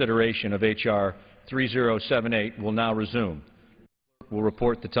 further consideration of H.R. 3078 will now resume. We'll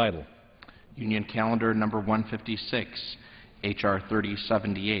report the title. Union Calendar Number 156, H.R.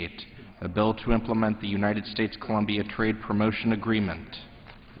 3078, a bill to implement the United States-Colombia Trade Promotion Agreement.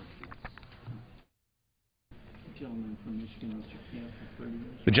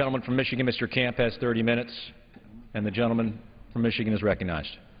 The gentleman from Michigan, Mr. Camp, has 30 minutes, and the gentleman from Michigan is recognized.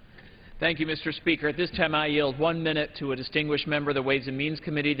 Thank you, Mr. Speaker. At this time, I yield 1 minute to a distinguished member of the Ways and Means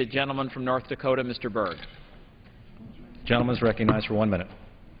Committee, the gentleman from North Dakota, Mr. Berg. The gentleman is recognized for 1 minute.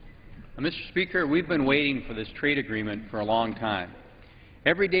 Mr. Speaker, we've been waiting for this trade agreement for a long time.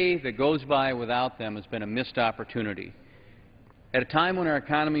 Every day that goes by without them has been a missed opportunity. At a time when our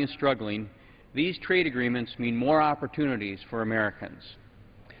economy is struggling, these trade agreements mean more opportunities for Americans.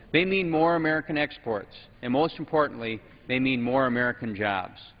 They mean more American exports, and most importantly, they mean more American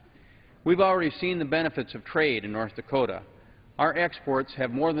jobs. We've already seen the benefits of trade in North Dakota. Our exports have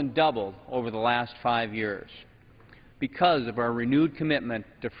more than doubled over the last 5 years because of our renewed commitment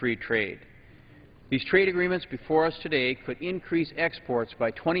to free trade. These trade agreements before us today could increase exports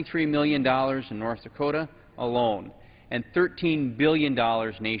by $23 million in North Dakota alone and $13 billion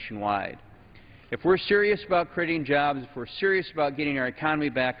nationwide. If we're serious about creating jobs, if we're serious about getting our economy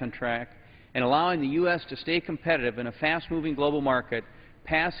back on track and allowing the U.S. to stay competitive in a fast-moving global market,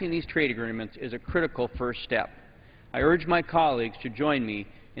 passing these trade agreements is a critical first step. I urge my colleagues to join me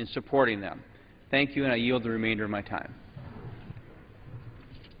in supporting them. Thank you, and I yield the remainder of my time.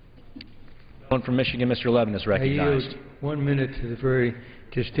 One from Michigan, Mr. Levin, is recognized. I yield 1 minute to the very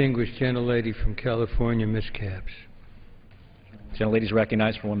distinguished gentlelady from California, Ms. Capps. Gentlelady is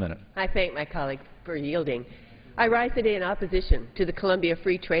recognized for 1 minute. I thank my colleague for yielding. I rise today in opposition to the Colombia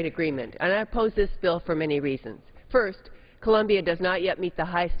Free Trade Agreement, and I oppose this bill for many reasons. First, Colombia does not yet meet the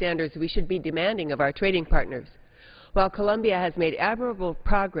high standards we should be demanding of our trading partners. While Colombia has made admirable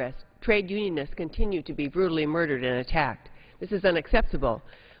progress, trade unionists continue to be brutally murdered and attacked. This is unacceptable.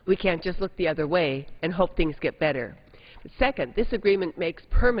 We can't just look the other way and hope things get better. But second, this agreement makes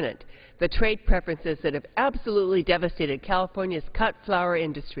permanent the trade preferences that have absolutely devastated California's cut flower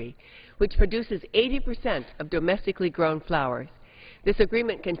industry, which produces 80% of domestically grown flowers. This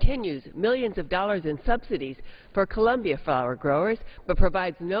agreement continues millions of dollars in subsidies for Colombia flower growers, but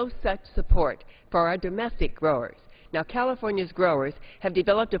provides no such support for our domestic growers. Now, California's growers have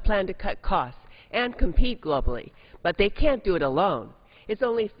developed a plan to cut costs and compete globally, but they can't do it alone. It's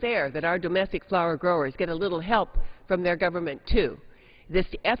only fair that our domestic flower growers get a little help from their government, too. This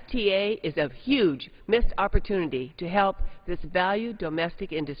FTA is a huge missed opportunity to help this valued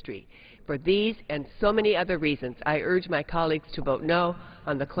domestic industry. For these and so many other reasons, I urge my colleagues to vote no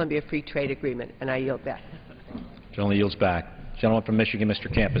on the Colombia Free Trade Agreement, and I yield back. Gentleman yields back. Gentleman from Michigan,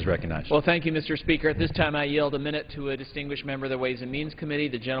 Mr. Camp, is recognized. Well, thank you, Mr. Speaker. At this time, I yield a minute to a distinguished member of the Ways and Means Committee,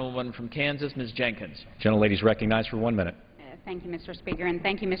 the gentlewoman from Kansas, Ms. Jenkins. Gentlelady is recognized for 1 minute. Thank you, Mr. Speaker, and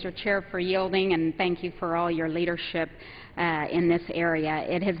thank you, Mr. Chair, for yielding, and thank you for all your leadership in this area.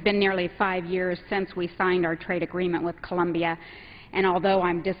 It has been nearly 5 years since we signed our trade agreement with Colombia, and although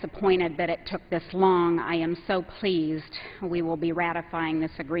I'm disappointed that it took this long, I am so pleased we will be ratifying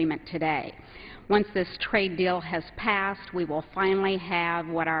this agreement today. Once this trade deal has passed, we will finally have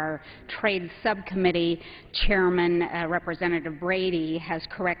what our Trade Subcommittee Chairman, Representative Brady, has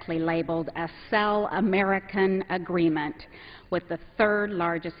correctly labeled a Sell American agreement with the third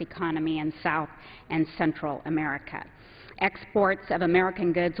largest economy in South and Central America. Exports of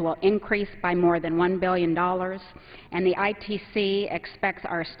American goods will increase by more than $1 billion, and the ITC expects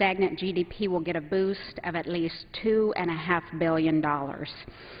our stagnant GDP will get a boost of at least $2.5 billion.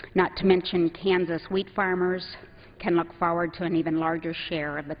 Not to mention Kansas wheat farmers can look forward to an even larger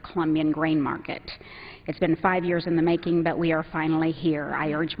share of the Colombian grain market. It's been 5 years in the making, but we are finally here.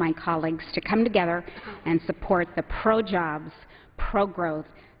 I urge my colleagues to come together and support the pro-jobs, pro-growth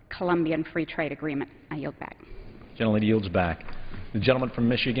Colombian Free Trade Agreement. I yield back. Gentleman yields back. The gentleman from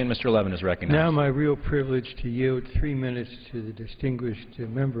Michigan, Mr. Levin, is recognized. Now my real privilege to yield 3 minutes to the distinguished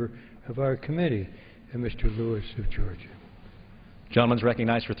member of our committee, Mr. Lewis of Georgia. Gentleman's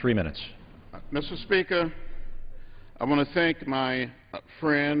recognized for 3 minutes. Mr. Speaker, I want to thank my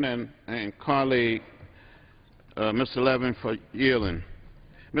friend and colleague, Mr. Levin, for yielding.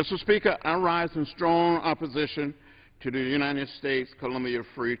 Mr. Speaker, I rise in strong opposition to the United States-Colombia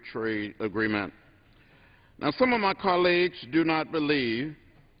Free Trade Agreement. Now, some of my colleagues do not believe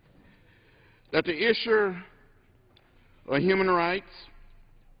that the issue of human rights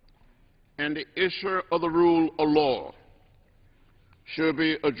and the issue of the rule of law should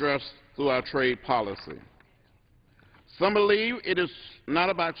be addressed through our trade policy. Some believe it is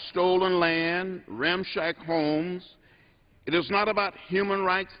not about stolen land, ramshacked homes. It is not about human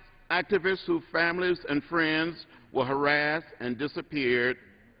rights activists whose families and friends were harassed and disappeared.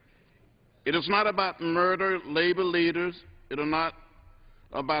 It is not about murdered labor leaders. It is not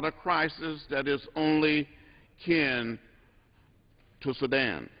about a crisis that is only kin to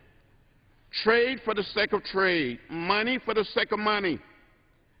Sudan. Trade for the sake of trade, money for the sake of money.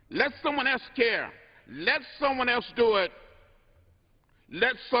 Let someone else care. Let someone else do it.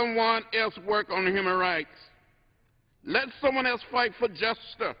 Let someone else work on human rights. Let someone else fight for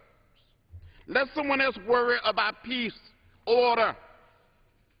justice. Let someone else worry about peace, order,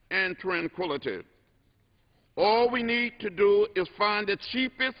 and tranquility. All we need to do is find the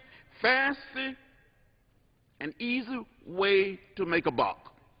cheapest, fastest, and easy way to make a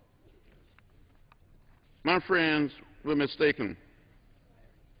buck. My friends, we're mistaken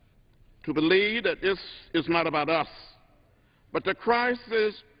to believe that this is not about us, but the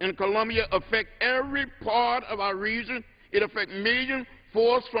crisis in Colombia affects every part of our region. It affects millions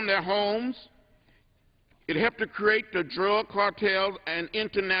forced from their homes. It helped to create the drug cartels and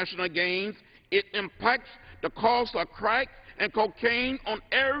international gangs. It impacts the cost of crack and cocaine on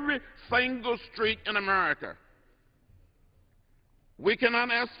every single street in America. We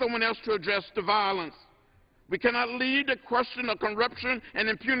cannot ask someone else to address the violence. We cannot leave the question of corruption and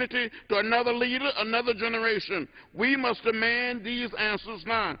impunity to another leader, another generation. We must demand these answers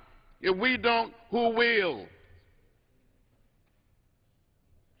now. If we don't, who will?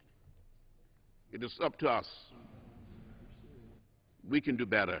 It is up to us. We can do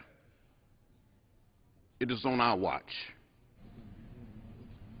better. It is on our watch.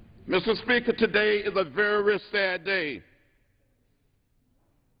 Mr. Speaker, today is a very sad day.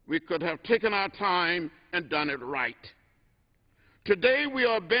 we could have taken our time and done it right. Today we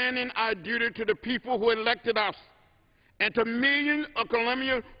are abandoning our duty to the people who elected us and to millions of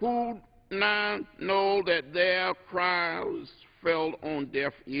Colombians who now know that their cries fell on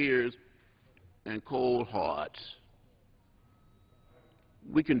deaf ears and cold hearts.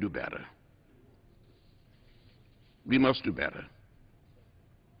 We can do better. We must do better.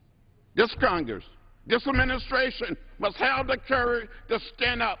 This Congress, this administration must have the courage to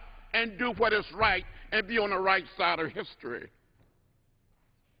stand up and do what is right and be on the right side of history.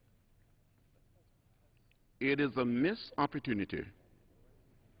 It is a missed opportunity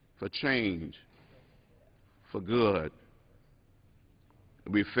for change, for good.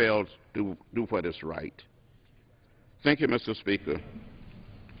 We failed to do what is right. Thank you, Mr. Speaker.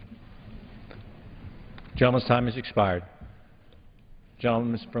 Gentleman's time has expired.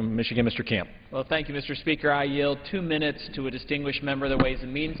 Gentleman from Michigan, Mr. Camp. Well, thank you, Mr. Speaker. I yield 2 minutes to a distinguished member of the Ways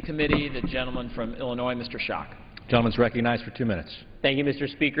and Means Committee, the gentleman from Illinois, Mr. Schock. Gentleman's recognized for 2 minutes. Thank you, Mr.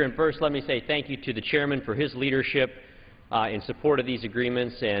 Speaker. And first, let me say thank you to the chairman for his leadership in support of these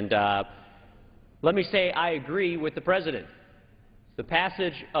agreements. And let me say I agree with the President. The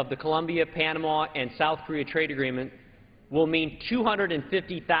passage of the Colombia, Panama, and South Korea trade agreement will mean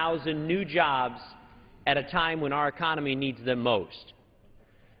 250,000 new jobs at a time when our economy needs them most.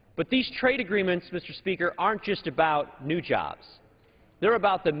 But these trade agreements, Mr. Speaker, aren't just about new jobs. They're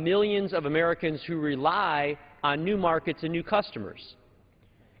about the millions of Americans who rely on new markets and new customers.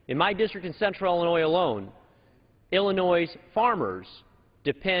 In my district in central Illinois alone, Illinois' farmers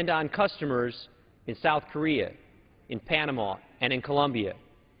depend on customers in South Korea, in Panama, and in Colombia.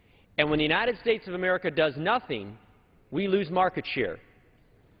 And when the United States of America does nothing, we lose market share.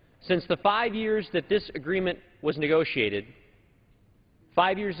 Since the 5 years that this agreement was negotiated,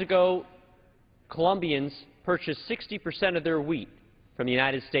 5 years ago, Colombians purchased 60% of their wheat from the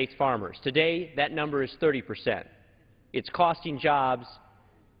United States farmers. Today, that number is 30%. It's costing jobs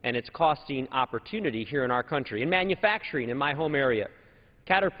and it's costing opportunity here in our country. In manufacturing, in my home area,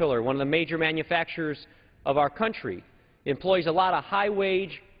 Caterpillar, one of the major manufacturers of our country, employs a lot of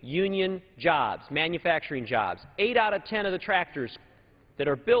high-wage union jobs, manufacturing jobs. 8 out of 10 of the tractors that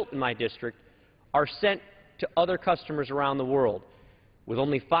are built in my district are sent to other customers around the world. With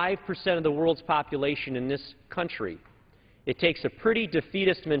only 5% of the world's population in this country, it takes a pretty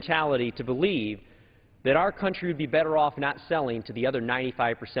defeatist mentality to believe that our country would be better off not selling to the other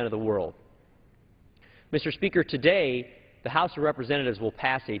 95% of the world. Mr. Speaker, today, the House of Representatives will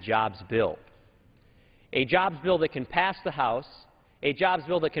pass a jobs bill. A jobs bill that can pass the House, a jobs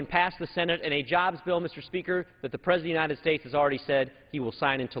bill that can pass the Senate, and a jobs bill, Mr. Speaker, that the President of the United States has already said he will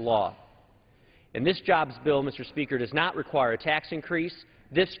sign into law. And this jobs bill, Mr. Speaker, does not require a tax increase.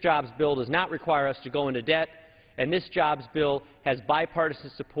 This jobs bill does not require us to go into debt. And this jobs bill has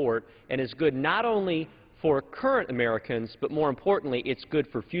bipartisan support and is good not only for current Americans, but more importantly, it's good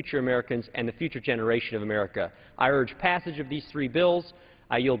for future Americans and the future generation of America. I urge passage of these 3 bills.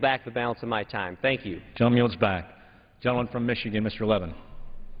 I yield back the balance of my time. Thank you. Gentleman yields back. Gentleman from Michigan, Mr. Levin.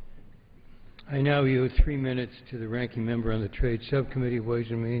 I now yield 3 minutes to the ranking member on the Trade Subcommittee, Ways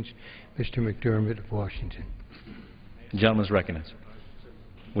and Means, Mr. McDermott of Washington. The gentleman is recognized.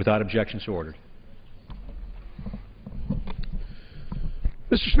 Without objection, so ordered.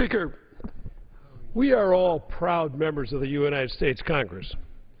 Mr. Speaker, we are all proud members of the United States Congress.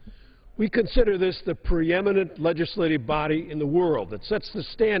 We consider this the preeminent legislative body in the world that sets the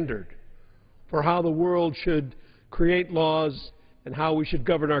standard for how the world should create laws and how we should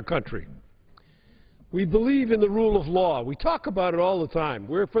govern our country. We believe in the rule of law. We talk about it all the time.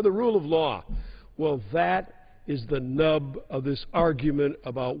 We're for the rule of law. Well, that is the nub of this argument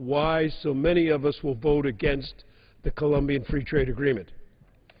about why so many of us will vote against the Colombian Free Trade Agreement.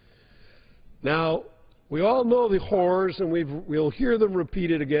 Now, we all know the horrors, and we'll hear them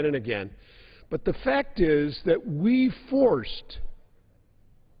repeated again and again. But the fact is that we forced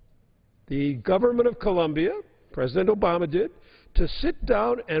the government of Colombia, President Obama did, to sit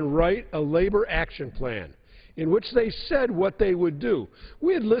down and write a labor action plan in which they said what they would do.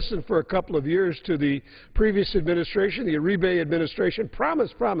 We had listened for a couple of years to the previous administration, the Uribe administration,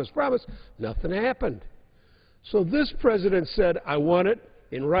 promise, promise, promise. Nothing happened. So this president said, I want it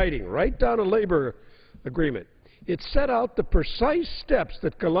in writing. Write down a labor agreement. It set out the precise steps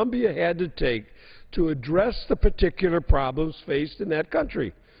that Colombia had to take to address the particular problems faced in that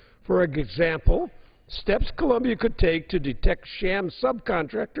country. For example, steps Colombia could take to detect sham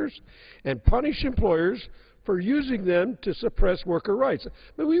subcontractors and punish employers for using them to suppress worker rights.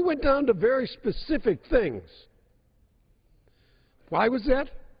 But we went down to very specific things. Why was that?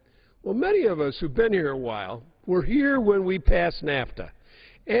 Well, many of us who've been here a while were here when we passed NAFTA.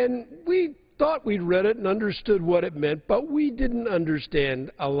 And we thought we'd read it and understood what it meant, but we didn't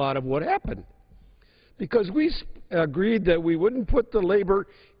understand a lot of what happened. Because we agreed that we wouldn't put the labor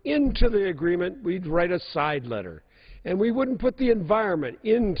into the agreement, we'd write a side letter. And we wouldn't put the environment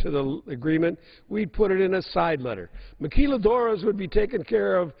into the agreement, we'd put it in a side letter. Maquiladoras would be taken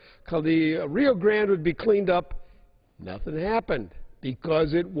care of, the Rio Grande would be cleaned up. Nothing happened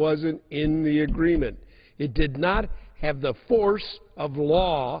because it wasn't in the agreement. It did not have the force of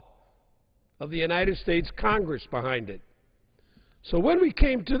law of the United States Congress behind it. So when we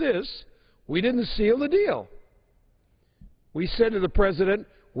came to this, we didn't seal the deal. We said to the President,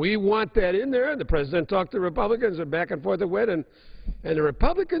 we want that in there, and the President talked to Republicans, and back and forth it went, and the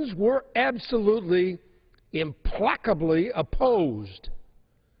Republicans were absolutely, implacably opposed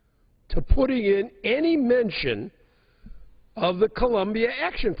to putting in any mention of the Colombia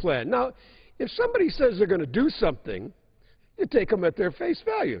Action Plan. Now, if somebody says they're going to do something, you take them at their face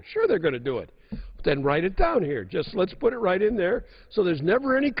value. Sure, they're going to do it. But then write it down here. Just let's put it right in there so there's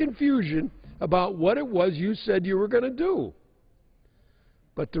never any confusion about what it was you said you were going to do.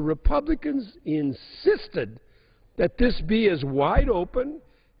 But the Republicans insisted that this be as wide open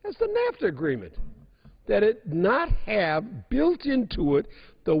as the NAFTA agreement, that it not have built into it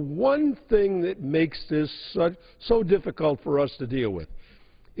the one thing that makes this so difficult for us to deal with.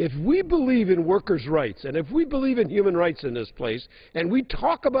 If we believe in workers' rights, and if we believe in human rights in this place, and we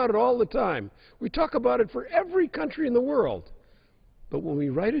talk about it all the time, we talk about it for every country in the world, but when we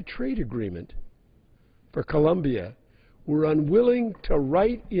write a trade agreement for Colombia, we're unwilling to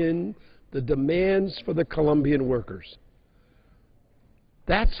write in the demands for the Colombian workers.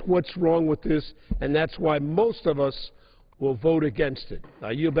 That's what's wrong with this, and that's why most of us will vote against it.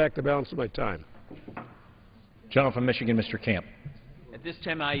 I yield back the balance of my time. Gentleman from Michigan, Mr. Camp. At this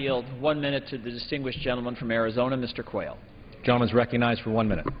time, I yield 1 minute to the distinguished gentleman from Arizona, Mr. Quayle. Gentleman is recognized for 1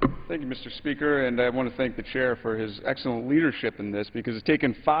 minute. Thank you, Mr. Speaker, and I want to thank the Chair for his excellent leadership in this, because it's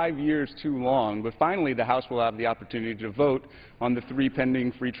taken 5 years too long, but finally the House will have the opportunity to vote on the 3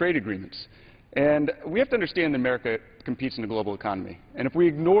 pending free trade agreements. And we have to understand that America competes in the global economy, and if we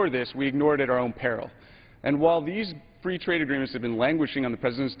ignore this, we ignore it at our own peril. And while these free trade agreements have been languishing on the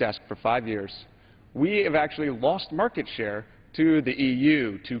President's desk for 5 years, we have actually lost market share to the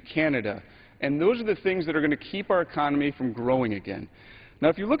EU, to Canada, and those are the things that are going to keep our economy from growing again. Now,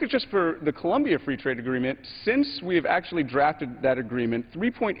 if you look at just for the Colombia Free Trade Agreement, since we have actually drafted that agreement,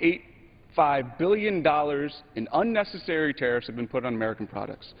 $3.85 billion in unnecessary tariffs have been put on American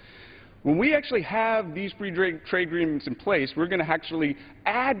products. When we actually have these free trade agreements in place, we're going to actually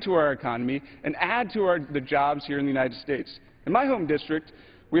add to our economy and add to the jobs here in the United States. In my home district,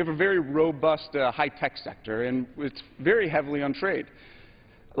 we have a very robust high-tech sector, and it's very heavily on trade.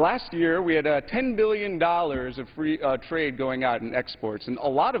 Last year, we had $10 billion of free trade going out in exports, and a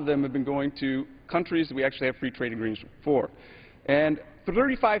lot of them have been going to countries that we actually have free trade agreements for. And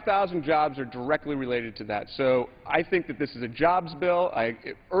 35,000 jobs are directly related to that. So I think that this is a jobs bill. I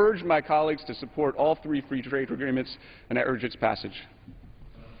urge my colleagues to support all 3 free trade agreements, and I urge its passage.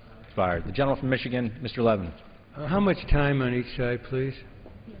 Fired. The gentleman from Michigan, Mr. Levin. How much time on each side, please?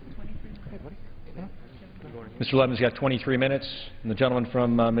 Mr. Levin's got 23 minutes, and the gentleman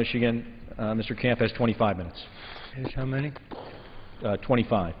from Michigan, Mr. Camp, has 25 minutes. Yes, how many?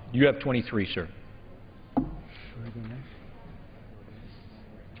 25. You have 23, sir.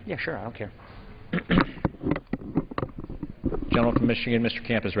 Yeah, sure, I don't care. Gentleman from Michigan, Mr.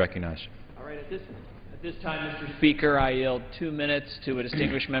 Camp, is recognized. All right, at this time, Mr. Speaker, I yield 2 minutes to a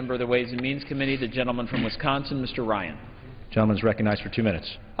distinguished member of the Ways and Means Committee, the gentleman from Wisconsin, Mr. Ryan. Gentleman is recognized for 2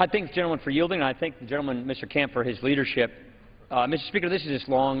 minutes. I thank the gentleman for yielding, and I thank the gentleman, Mr. Camp, for his leadership. Mr. Speaker, this is just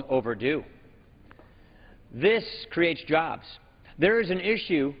long overdue. This creates jobs. There is an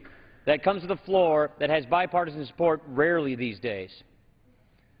issue that comes to the floor that has bipartisan support rarely these days.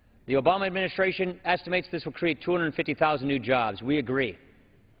 The Obama administration estimates this will create 250,000 new jobs. We agree.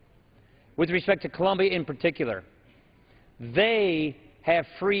 With respect to Colombia in particular, they have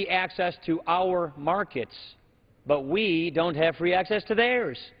free access to our markets, but we don't have free access to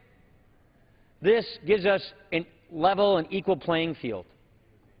theirs. This gives us a level and equal playing field.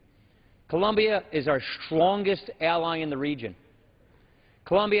 Colombia is our strongest ally in the region.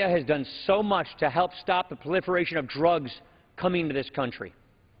 Colombia has done so much to help stop the proliferation of drugs coming to this country.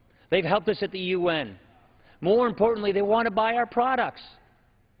 They've helped us at the UN. More importantly, they want to buy our products.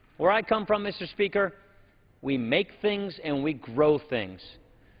 Where I come from, Mr. Speaker, we make things and we grow things.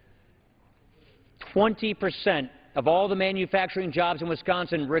 20% of all the manufacturing jobs in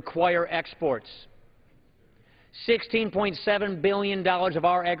Wisconsin require exports. $16.7 billion of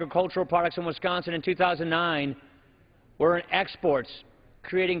our agricultural products in Wisconsin in 2009 were in exports.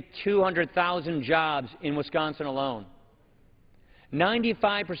 creating 200,000 jobs in Wisconsin alone.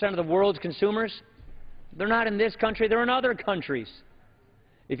 95% of the world's consumers, they're not in this country, they're in other countries.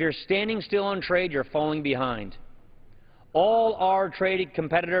 If you're standing still on trade, you're falling behind. All our trade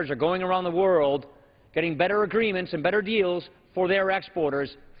competitors are going around the world getting better agreements and better deals for their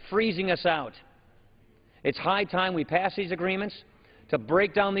exporters, freezing us out. It's high time we pass these agreements to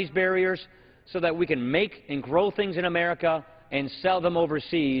break down these barriers so that we can make and grow things in America and sell them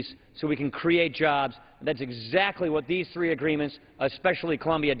overseas so we can create jobs. That's exactly what these three agreements, especially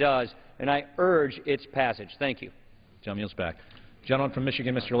Colombia, does, and I urge its passage. Thank you. Gentleman yields back. Gentleman from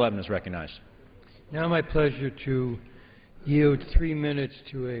Michigan, Mr. Levin, is recognized. Now my pleasure to yield 3 minutes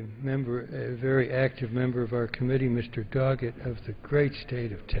to a member, a very active member of our committee, Mr. Doggett of the great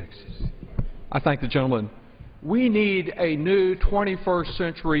state of Texas. I thank the gentleman. We need a new 21st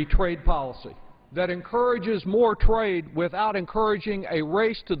century trade policy that encourages more trade without encouraging a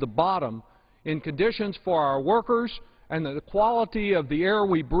race to the bottom in conditions for our workers and the quality of the air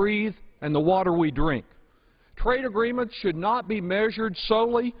we breathe and the water we drink. Trade agreements should not be measured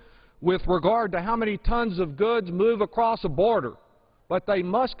solely with regard to how many tons of goods move across a border, but they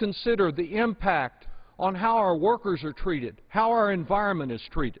must consider the impact on how our workers are treated, how our environment is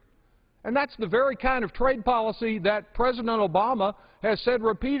treated. And that's the very kind of trade policy that President Obama has said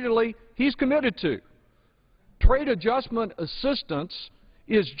repeatedly he's committed to. Trade adjustment assistance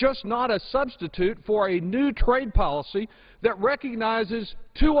is just not a substitute for a new trade policy that recognizes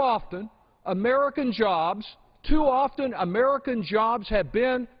too often American jobs have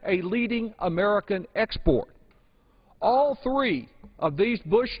been a leading American export. All three of these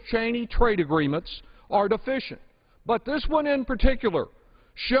Bush-Cheney trade agreements are deficient, but this one in particular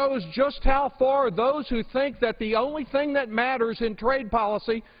shows just how far those who think that the only thing that matters in trade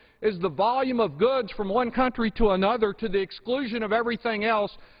policy is the volume of goods from one country to another to the exclusion of everything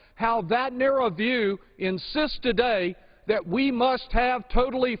else, how that narrow view insists today that we must have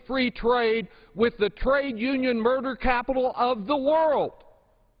totally free trade with the trade union murder capital of the world.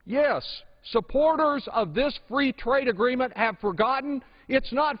 Yes, supporters of this free trade agreement have forgotten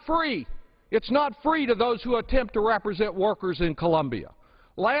it's not free. It's not free to those who attempt to represent workers in Colombia.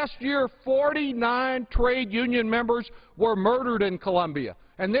 Last year, 49 trade union members were murdered in Colombia,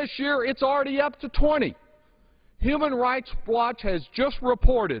 and this year it's already up to 20. Human Rights Watch has just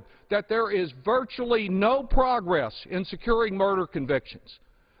reported that there is virtually no progress in securing murder convictions.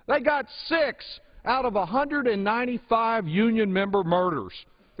 They got 6 out of 195 union member murders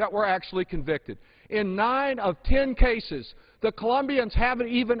that were actually convicted. In 9 of 10 cases, the Colombians haven't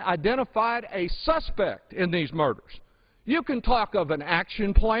even identified a suspect in these murders. You can talk of an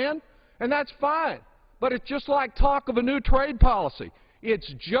action plan, and that's fine, but it's just like talk of a new trade policy.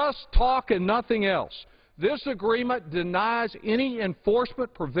 It's just talk and nothing else. This agreement denies any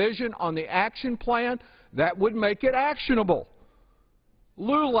enforcement provision on the action plan that would make it actionable.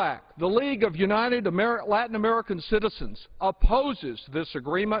 LULAC, the League of United Latin American Citizens, opposes this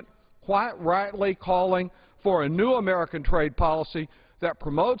agreement, quite rightly calling for a new American trade policy that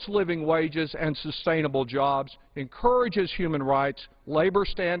promotes living wages and sustainable jobs, encourages human rights, labor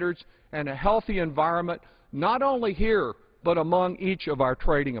standards, and a healthy environment, not only here, but among each of our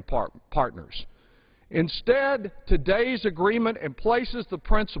trading partners. Instead, today's agreement emplaces the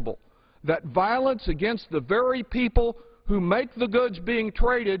principle that violence against the very people who make the goods being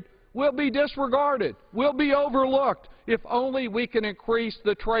traded will be disregarded, will be overlooked, if only we can increase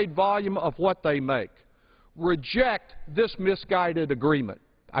the trade volume of what they make. Reject this misguided agreement.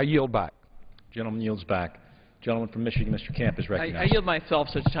 I yield back. Gentleman yields back. Gentleman from Michigan, Mr. Camp, is recognized. I yield myself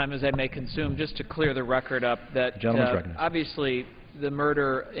such time as I may consume, just to clear the record up that obviously the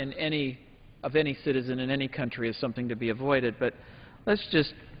murder of any citizen in any country is something to be avoided, but let's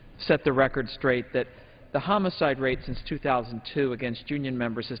just set the record straight that the homicide rate since 2002 against union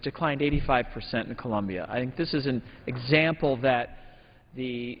members has declined 85% in Colombia. I think this is an example that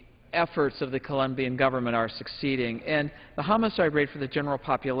the efforts of the Colombian government are succeeding. And the homicide rate for the general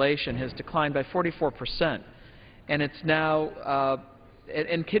population has declined by 44%. And it's now,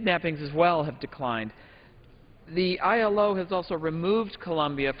 and kidnappings as well have declined. The ILO has also removed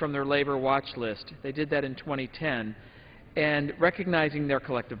Colombia from their labor watch list. They did that in 2010. And recognizing their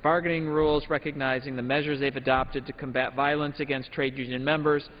collective bargaining rules, recognizing the measures they've adopted to combat violence against trade union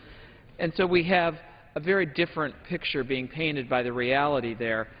members. And so we have a very different picture being painted by the reality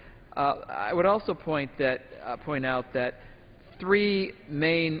there. I would also point out that 3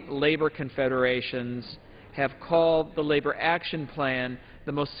 main labor confederations have called the Labor Action Plan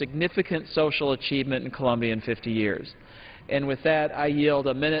the most significant social achievement in Colombia in 50 years. And with that, I yield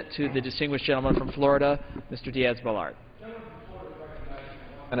a minute to the distinguished gentleman from Florida, Mr. Diaz-Balart.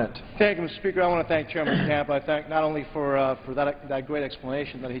 Thank you, Mr. Speaker. I want to thank Chairman Camp. I thank not only for that great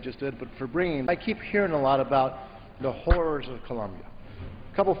explanation that he just did, but for bringing. I keep hearing a lot about the horrors of Colombia.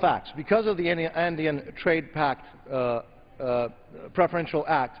 A couple facts. Because of the Andean Trade Pact Preferential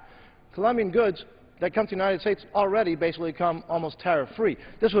Act, Colombian goods that come to the United States already basically come almost tariff-free.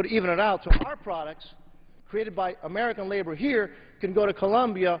 This would even it out, so our products created by American labor here can go to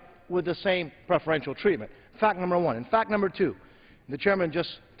Colombia with the same preferential treatment. Fact number one. And fact number two, the chairman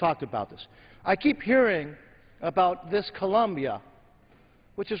just talked about this. I keep hearing about this Colombia,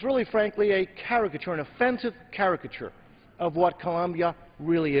 which is really, frankly, a caricature, an offensive caricature of what Colombia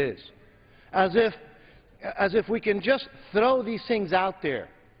really is. As if we can just throw these things out there,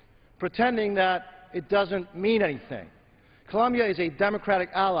 pretending that it doesn't mean anything. Colombia is a democratic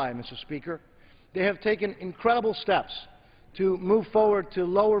ally, Mr. Speaker. They have taken incredible steps to move forward to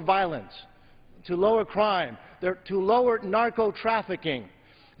lower violence, to lower crime, to lower narco-trafficking.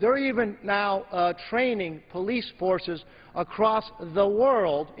 They're even now training police forces across the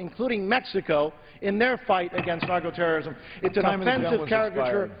world, including Mexico, in their fight against narco-terrorism. It's an offensive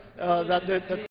caricature that